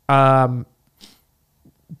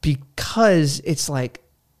 Because it's like,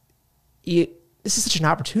 this is such an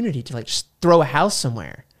opportunity to like just throw a house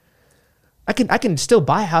somewhere. I can still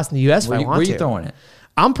buy a house in the U.S. if I want to. Where are you throwing it?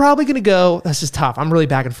 I'm probably going to go, this is tough. I'm really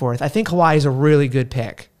back and forth. I think Hawaii is a really good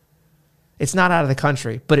pick. It's not out of the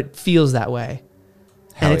country, but it feels that way.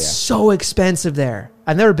 And it's so expensive there.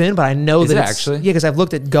 I've never been, but I know that it's actually. Yeah, because I've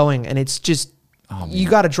looked at going, and it's just you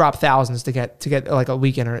got to drop thousands to get like a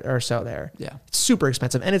weekend or so there. Yeah, it's super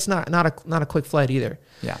expensive, and it's not a quick flight either.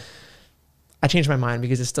 Yeah, I changed my mind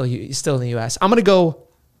because it's still in the U.S. I'm gonna go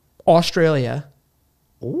Australia.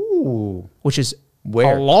 Ooh, which is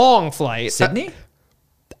where? A long flight. Sydney?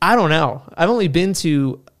 I don't know. I've only been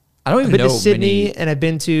to. I don't even know to Sydney, and I've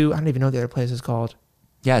been to. I don't even know what the other place is called.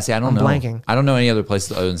 Yeah, see, I'm blanking. I don't know any other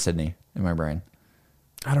places other than Sydney in my brain.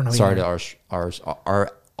 I don't know. Sorry to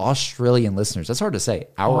our Australian listeners. That's hard to say.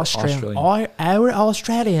 Our Australian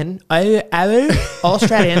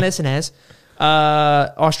listeners.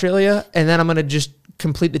 Australia, and then I'm gonna just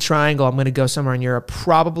complete the triangle. I'm gonna go somewhere in Europe,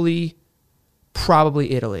 probably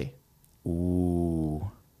Italy.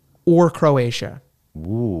 Ooh. Or Croatia.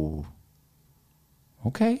 Ooh.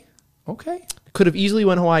 Okay. Could have easily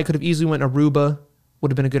went Hawaii. Could have easily went Aruba.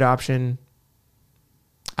 Would have been a good option.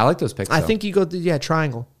 I like those picks. I think you go to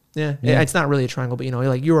triangle. Yeah, it's not really a triangle, but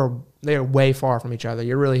they're way far from each other.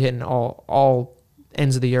 You're really hitting all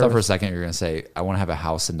ends of the earth. I thought for a second you're gonna say I want to have a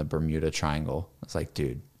house in the Bermuda Triangle. It's like,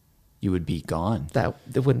 dude, you would be gone. That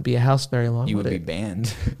wouldn't be a house very long. You would be banned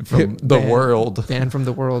from the world. Banned from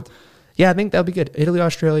the world. Yeah, I think that would be good. Italy,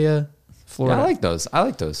 Australia, Florida. Yeah, I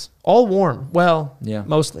like those. All warm. Well, yeah,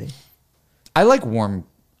 mostly. I like warm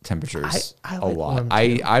temperatures I a like lot. warm,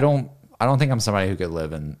 I don't think I'm somebody who could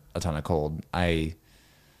live in a ton of cold. I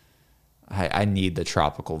need the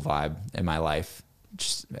tropical vibe in my life.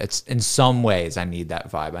 Just, it's in some ways I need that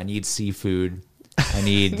vibe. I need seafood. I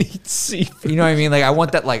need seafood. You know what I mean? Like I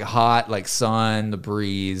want that like hot, like sun, the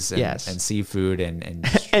breeze, and, yes. and seafood and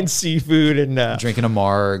and seafood and drinking a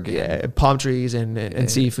marg. And palm trees and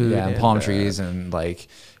seafood. Yeah, and palm trees and like,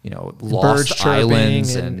 lost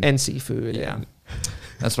islands and seafood. Yeah.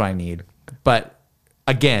 That's what I need. But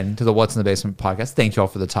again, to the What's in the Basement podcast, thank you all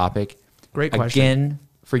for the topic. Great question. Again,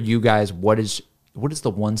 for you guys, what is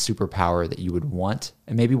the one superpower that you would want?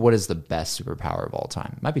 And maybe what is the best superpower of all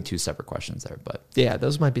time? Might be two separate questions there, but yeah,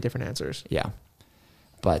 those might be different answers. Yeah.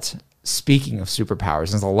 But speaking of superpowers,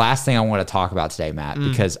 this is the last thing I want to talk about today, Matt,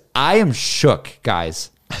 because I am shook,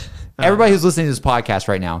 guys. Everybody who's listening to this podcast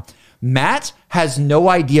right now, Matt has no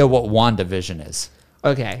idea what WandaVision is.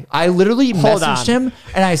 Okay. I literally messaged him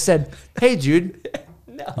and I said, hey, dude,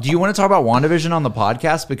 do you want to talk about WandaVision on the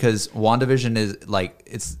podcast? Because WandaVision is like,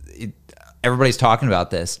 everybody's talking about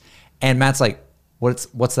this. And Matt's like, what's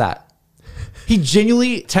that? He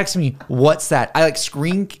genuinely texted me, what's that? I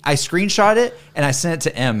screenshot it and I sent it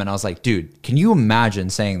to M and I was like, dude, can you imagine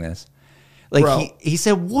saying this? Like he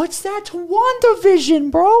said, what's that to WandaVision,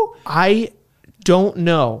 bro? I don't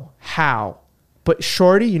know how, but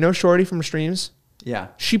Shorty, you know Shorty from Streams? Yeah.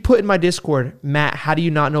 She put in my Discord, Matt, how do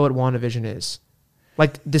you not know what WandaVision is?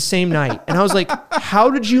 Like the same night. And I was like, how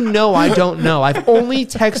did you know I don't know? I've only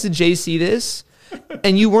texted JC this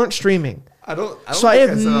and you weren't streaming. So I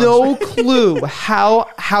have no clue how,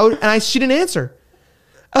 and she didn't answer.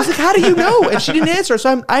 I was like, how do you know? And she didn't answer.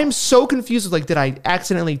 So I'm so confused. Like, did I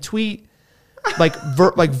accidentally tweet? Like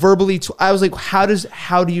verbally? I was like, how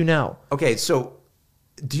do you know? Okay. So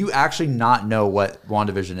do you actually not know what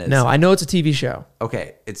WandaVision is? No, I know it's a TV show.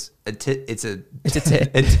 Okay. It's a tit.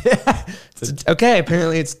 Okay.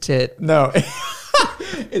 Apparently it's tit. No,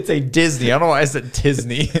 it's a Disney. I don't know why I said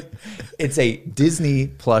Disney. It's a Disney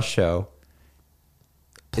Plus show.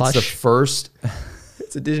 Plush. It's the first.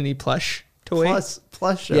 It's a Disney plush toy.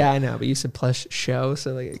 Plush show. Yeah, I know, but you said plush show,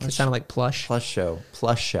 so like it sounded like plush. Plush show.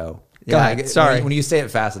 Go ahead. Sorry. When you say it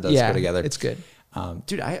fast, it does go together. It's good.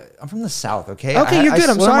 Dude, I'm from the South. Okay. Okay, you're good.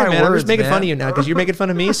 I'm sorry, man. I'm just making fun of you now because you're making fun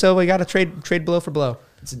of me. So we got to trade blow for blow.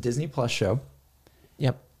 It's a Disney Plus show.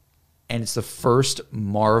 Yep. And it's the first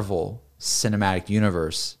Marvel Cinematic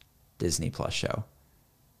Universe Disney Plus show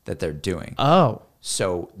that they're doing. Oh.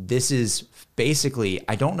 So this is basically,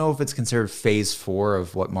 I don't know if it's considered phase 4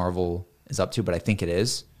 of what Marvel is up to, but I think it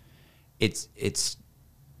is. It's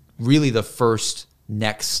really the first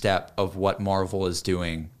next step of what Marvel is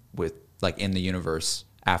doing with like in the universe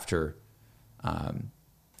after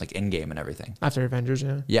like Endgame and everything. After Avengers,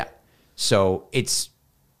 yeah. Yeah. So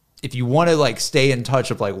if you want to like stay in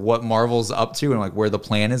touch of like what Marvel's up to and like where the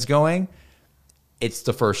plan is going, it's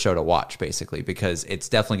the first show to watch basically because it's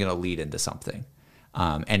definitely going to lead into something.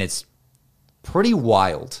 And it's pretty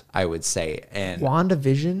wild, I would say. And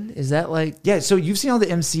WandaVision, is that like? Yeah, so you've seen all the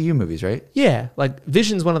MCU movies, right? Yeah, like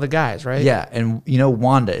Vision's one of the guys, right? Yeah, and you know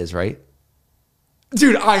Wanda is, right?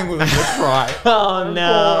 Dude, I'm willing to cry. Oh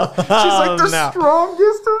no. She's like the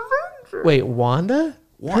strongest Avenger. Wait, Wanda?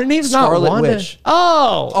 Her name's Scarlet not Wanda. Witch.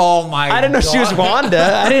 Oh my I didn't know she was Wanda.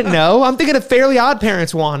 I didn't know. I'm thinking of Fairly Odd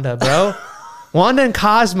Parents Wanda, bro. Wanda and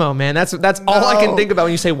Cosmo, man. That's all I can think about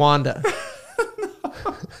when you say Wanda.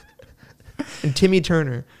 And Timmy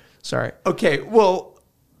Turner. Sorry. Okay, well,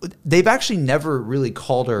 they've actually never really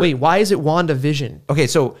called her. Wait, why is it WandaVision? Okay,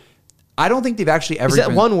 so I don't think they've actually ever. Is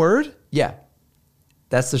that one word? Yeah,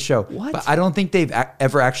 that's the show. What? But I don't think they've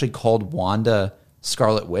ever actually called Wanda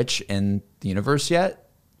Scarlet Witch in the universe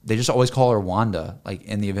yet. They just always call her Wanda, like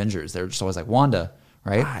in the Avengers. They're just always like Wanda,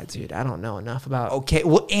 right? Ah, dude, I don't know enough about. Okay,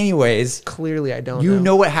 well, anyways, clearly I don't. You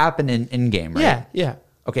know what happened in Endgame, right? Yeah, yeah.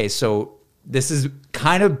 Okay, so this is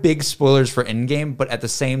kind of big spoilers for Endgame, but at the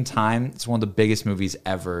same time, it's one of the biggest movies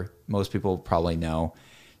ever. Most people probably know.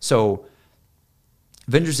 So,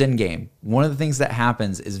 Avengers Endgame, one of the things that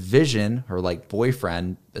happens is Vision, her like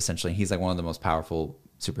boyfriend, essentially, he's like one of the most powerful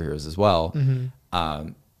superheroes as well. Mm-hmm.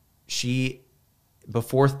 She,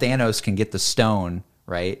 before Thanos can get the stone,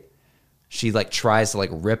 right? She like tries to like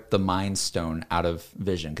rip the Mind Stone out of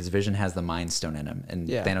Vision because Vision has the Mind Stone in him, and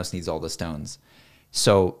Thanos needs all the stones.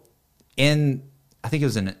 So, I think it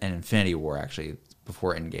was in an Infinity War actually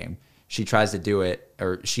before Endgame. She tries to do it,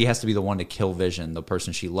 or she has to be the one to kill Vision, the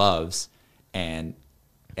person she loves, and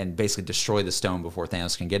basically destroy the stone before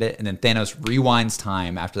Thanos can get it. And then Thanos rewinds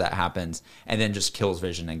time after that happens, and then just kills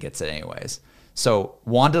Vision and gets it anyways. So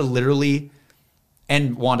Wanda literally,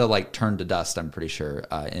 and Wanda like turned to dust, I'm pretty sure,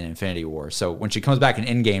 in Infinity War. So when she comes back in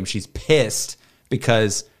Endgame, she's pissed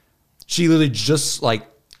because she literally just like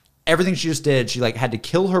everything she just did, she like had to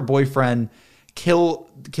kill her boyfriend, kill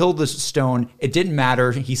the stone. It didn't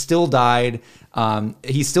matter. He still died.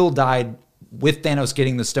 He still died with Thanos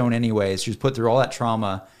getting the stone anyways. She was put through all that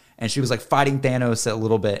trauma, and she was like fighting Thanos a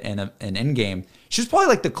little bit in Endgame. She was probably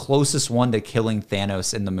like the closest one to killing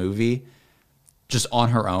Thanos in the movie, just on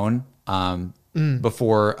her own.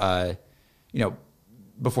 Before like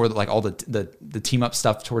all the team up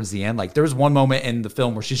stuff towards the end. Like there was one moment in the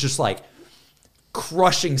film where she's just like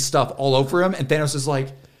crushing stuff all over him, and Thanos is like,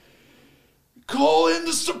 call in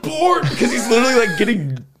the support, because he's literally like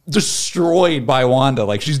getting destroyed by Wanda.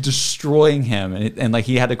 Like she's destroying him, and like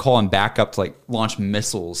he had to call him back up to like launch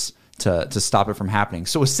missiles to stop it from happening.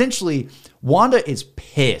 So essentially Wanda is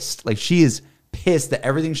pissed. Like she is pissed that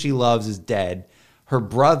everything she loves is dead. Her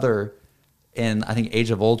brother in, I think,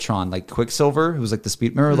 Age of Ultron, like Quicksilver, who was like the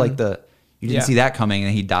speed, remember like you didn't see that coming,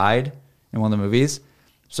 and he died in one of the movies.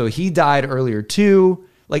 So he died earlier too.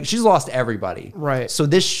 Like she's lost everybody. Right. So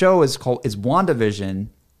this show is WandaVision,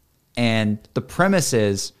 and the premise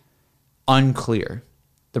is unclear.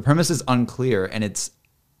 The premise is unclear, and it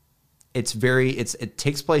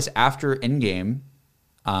takes place after Endgame.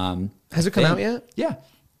 Has it come out yet? Yeah.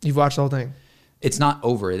 You've watched the whole thing? It's not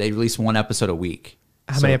over. They release one episode a week.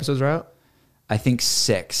 How many episodes are out? I think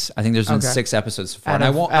 6. I think there's been 6 episodes so far. And I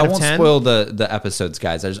won't ten? spoil the episodes,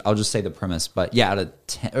 guys. I'll just say the premise. But yeah, out of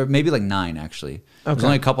 10, or maybe like 9 actually. Okay. There's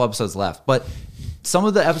only a couple episodes left. But some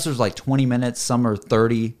of the episodes are like 20 minutes, some are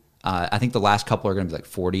 30. I think the last couple are going to be like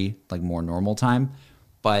 40, like more normal time.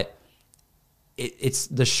 But it's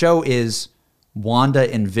the show is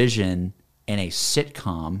Wanda and Vision in a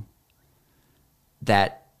sitcom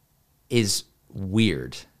that is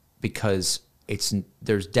weird, because it's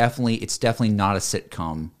definitely not a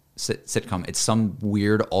sitcom. It's some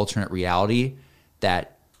weird alternate reality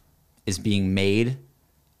that is being made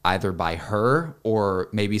either by her or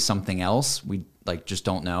maybe something else. We like just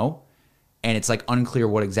don't know. And it's like unclear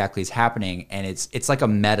what exactly is happening. And it's like a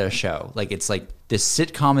meta show. Like it's like this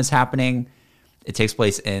sitcom is happening. It takes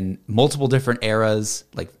place in multiple different eras,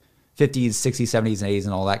 like 50s, 60s, 70s, and 80s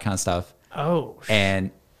and all that kind of stuff. Oh. And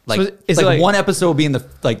like, so is like, it like one episode will be in the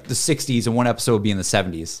 60s and one episode will be in the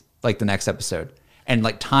 70s, like the next episode. And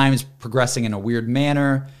like time's progressing in a weird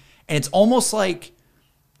manner. And it's almost like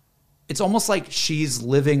she's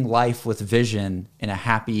living life with Vision in a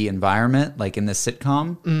happy environment, like in this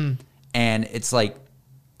sitcom. And it's like,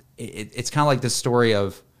 it's kind of like this story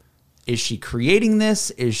of, is she creating this?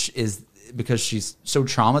 Is because she's so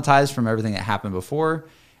traumatized from everything that happened before?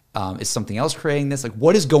 Is something else creating this? Like,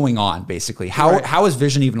 what is going on, basically? How is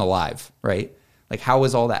Vision even alive, right? Like, how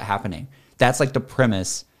is all that happening? That's like the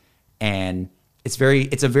premise. And it's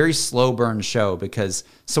a very slow burn show, because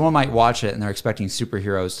someone might watch it and they're expecting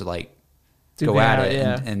superheroes to like go at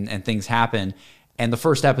it and things happen. And the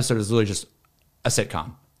first episode is literally just a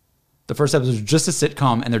sitcom. The first episode is just a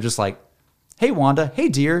sitcom, and they're just like, hey, Wanda, hey,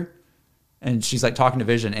 dear. And she's like talking to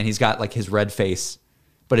Vision, and he's got like his red face,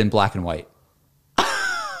 but in black and white.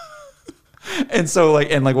 And so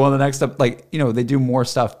like, and like one of the next stuff, like, you know, they do more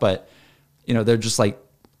stuff, but you know, they're just like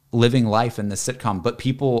living life in this sitcom, but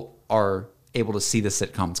people are able to see the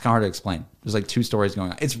sitcom. It's kind of hard to explain. There's like 2 stories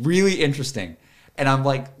going on. It's really interesting. And I'm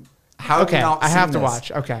like, how have you not seen I have to this?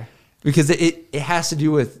 watch. Okay. Because it has to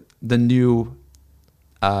do with the new,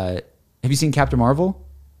 have you seen Captain Marvel?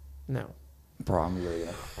 No. Bro, I'm really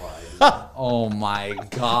gonna cry. Oh my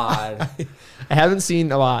God. I haven't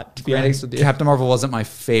seen a lot, to be honest with you. Captain Marvel wasn't my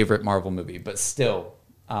favorite Marvel movie, but still,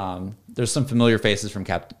 there's some familiar faces from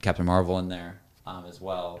Captain Marvel in there as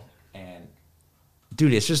well. And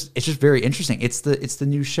dude, it's just very interesting. It's the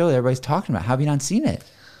new show that everybody's talking about. How have you not seen it?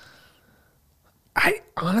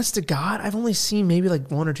 Honest to God, I've only seen maybe like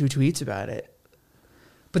 1 or 2 tweets about it.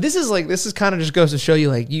 But this is kind of just goes to show you,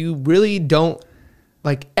 like, you really don't,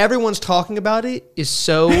 like, everyone's talking about it is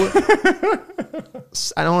so,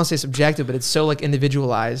 I don't want to say subjective, but it's so like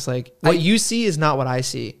individualized. Like what you see is not what I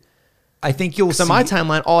see. I think you'll see. On my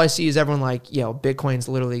timeline, all I see is everyone like, yo, Bitcoin's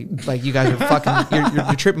literally like, you guys are fucking,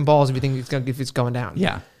 you're tripping balls if you think if it's going down.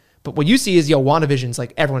 Yeah. But what you see is, yo, WandaVision's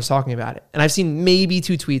like, everyone's talking about it. And I've seen maybe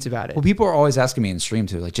 2 tweets about it. Well, people are always asking me in stream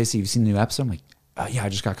too, like, JC, have you seen the new episode? I'm like, yeah, I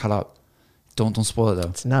just got caught up. Don't spoil it though.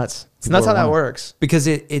 It's nuts. It's nuts how that works. Because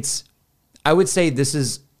it's, I would say this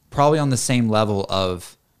is probably on the same level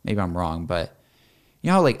of, maybe I'm wrong, but you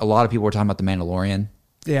know how like a lot of people were talking about The Mandalorian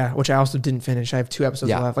Yeah, which I also didn't finish. I have 2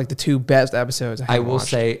 episodes left, like the 2 best episodes. I will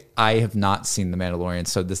say I have not seen The Mandalorian,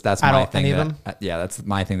 so that's my thing. That's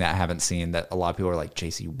my thing that I haven't seen. That a lot of people are like,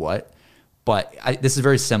 JC, what? But this is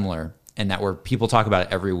very similar in that where people talk about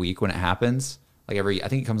it every week when it happens. Like I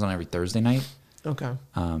think it comes on every Thursday night. Okay.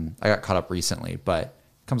 I got caught up recently, but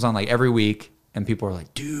it comes on like every week, and people are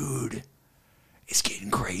like, dude, it's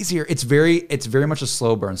getting crazier. It's very much a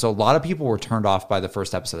slow burn. So a lot of people were turned off by the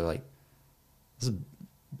first episode. They're like,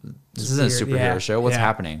 this isn't a superhero show. What's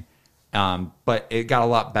happening? But it got a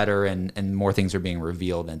lot better, and more things are being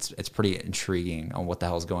revealed, and it's pretty intriguing on what the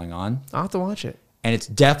hell is going on. I'll have to watch it. And it's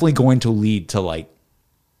definitely going to lead to like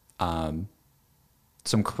some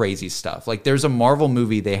crazy stuff. Like there's a Marvel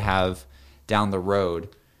movie they have down the road.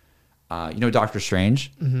 Doctor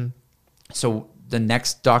Strange? Mm-hmm. So the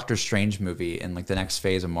next Doctor Strange movie in like the next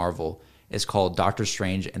phase of Marvel is called Doctor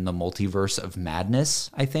Strange and the Multiverse of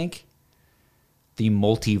Madness, I think. The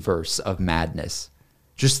Multiverse of Madness.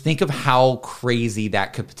 Just think of how crazy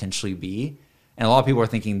that could potentially be. And a lot of people are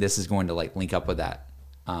thinking this is going to like link up with that.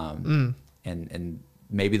 And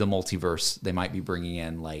maybe the multiverse, they might be bringing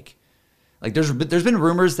in like there's been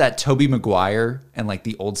rumors that Tobey Maguire and like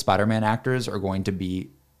the old Spider-Man actors are going to be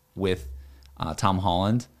with Tom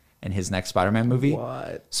Holland in his next Spider-Man movie.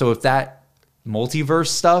 What? So if that multiverse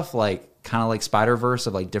stuff, like kind of like Spider-Verse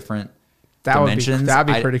of like different dimensions,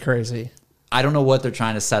 that'd be pretty crazy. I don't know what they're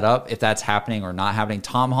trying to set up, if that's happening or not happening.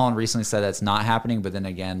 Tom Holland recently said that's not happening, but then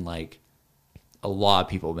again, like a lot of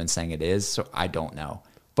people have been saying it is, so I don't know.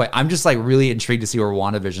 But I'm just like really intrigued to see where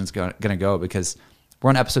WandaVision's going to go, because we're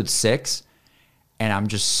on episode 6, and I'm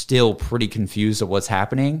just still pretty confused of what's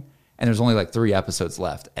happening. And there's only like 3 episodes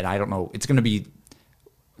left, and I don't know. It's going to be,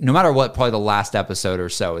 no matter what, probably the last episode or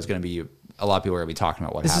so is going to be, a lot of people are going to be talking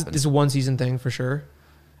about what happens. This is a 1-season thing for sure.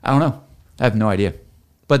 I don't know. I have no idea.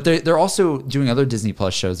 But they're also doing other Disney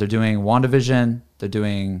Plus shows. They're doing WandaVision. They're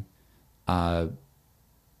doing The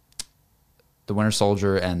Winter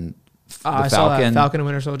Soldier and the Falcon. I saw that, Falcon and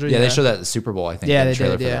Winter Soldier. Yeah, they showed that at the Super Bowl, I think. Yeah, they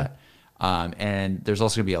did, yeah. And there's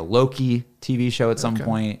also going to be a Loki TV show at some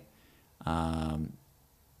point.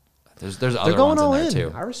 There's other ones in there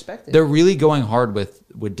too. I respect it. They're really going hard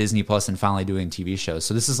with Disney Plus and finally doing TV shows.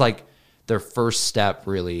 So this is like their first step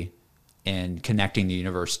really in connecting the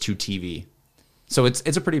universe to TV. So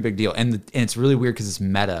it's a pretty big deal. And it's really weird because it's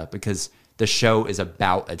meta, because the show is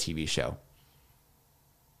about a TV show.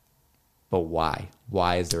 But why?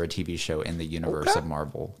 Why is there a TV show in the universe of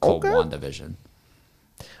Marvel called WandaVision?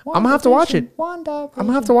 I'm going to have to watch it. I'm going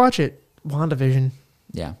to have to watch it. WandaVision.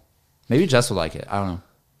 Yeah. Maybe Jess would like it. I don't know.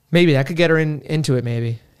 Maybe. I could get her into it,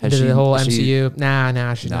 maybe. Into the whole MCU.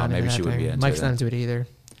 Nah, she's not into that. Maybe she wouldn't be into it. Mike's not into it either.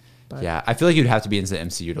 But yeah, I feel like you'd have to be into the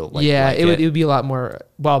MCU to like. Yeah, it would be a lot more.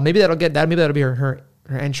 Well, maybe that'll be her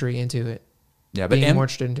entry into it. Yeah, but being more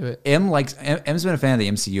interested into it. M's been a fan of the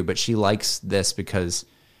MCU, but she likes this because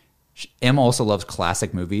M also loves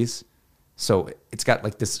classic movies. So it's got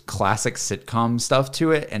like this classic sitcom stuff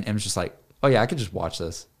to it, and M's just like, oh yeah, I could just watch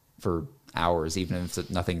this for hours, even if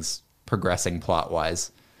nothing's progressing plot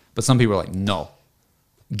wise. But some people are like, no,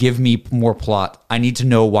 give me more plot. I need to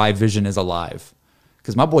know why Vision is alive.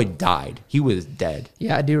 Because my boy died. He was dead.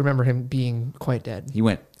 Yeah, I do remember him being quite dead. He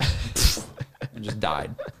went and just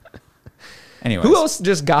died. Anyways. Who else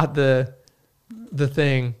just got the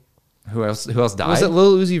thing? Who else died? Was it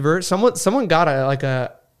Lil Uzi Vert? Someone got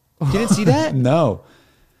you didn't see that? No.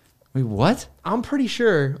 Wait, what? I'm pretty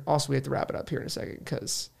sure. Also, we have to wrap it up here in a second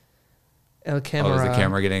because the camera. Oh, is the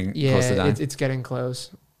camera getting close to dying? It's getting close.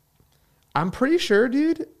 I'm pretty sure,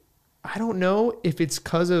 dude. I don't know if it's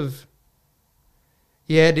because of.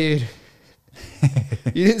 Yeah, dude.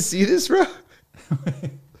 You didn't see this, bro?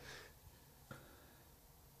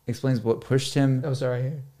 Explains what pushed him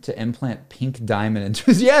to implant pink diamond into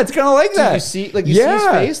his... Yeah, it's kind of like that. You see his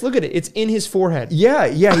face? Look at it. It's in his forehead. Yeah.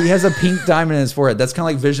 He has a pink diamond in his forehead. That's kind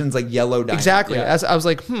of like Vision's like yellow diamond. Exactly. Yeah. I was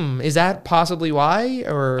like, is that possibly why?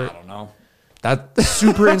 Or I don't know. That's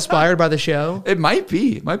super inspired by the show? It might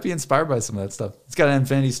be. It might be inspired by some of that stuff. It's got an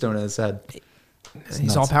infinity stone in his head.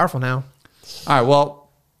 He's all powerful now. All right, well...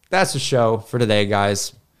 That's the show for today,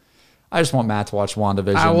 guys. I just want Matt to watch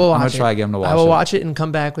WandaVision. I'm going to try to get him to watch it. I will watch it and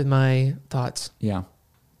come back with my thoughts. Yeah.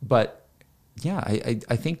 But, yeah,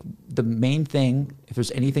 I think the main thing, if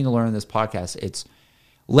there's anything to learn in this podcast, it's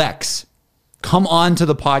Lex, come on to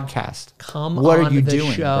the podcast. What are you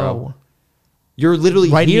doing, bro? You're literally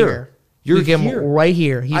right here. You're here. Right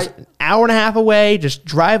here. He's an hour and a half away. Just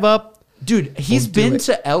drive up. Dude, he's been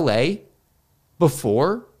to L.A.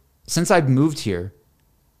 before, since I've moved here.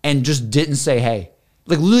 And just didn't say hey.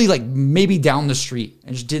 Like literally like maybe down the street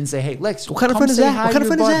and just didn't say hey. Lex, what kind of friend is that? What kind of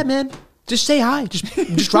friend is that, man? Just say hi.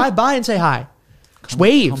 Just drive by and say hi. Just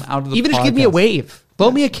wave. Even just give me a wave.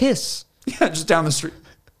 Blow me a kiss. Yeah, just down the street.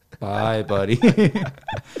 Bye, buddy.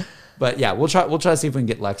 But yeah, we'll try to see if we can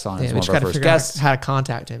get Lex on as one of our first guests. How to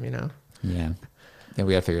contact him, you know. Yeah. Yeah,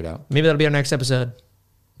 we gotta figure it out. Maybe that'll be our next episode.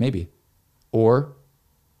 Maybe. Or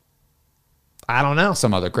I don't know.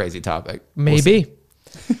 Some other crazy topic. Maybe.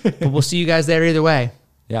 But we'll see you guys there either way.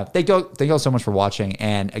 Yeah. Thank you all so much for watching.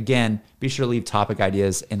 And again, be sure to leave topic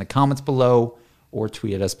ideas in the comments below or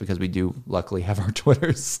tweet at us because we do luckily have our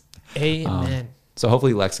Twitters. Amen. So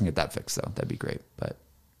hopefully Lex can get that fixed though. That'd be great. But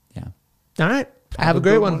yeah. All right. Have a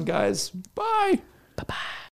great one, guys. Bye. Bye-bye.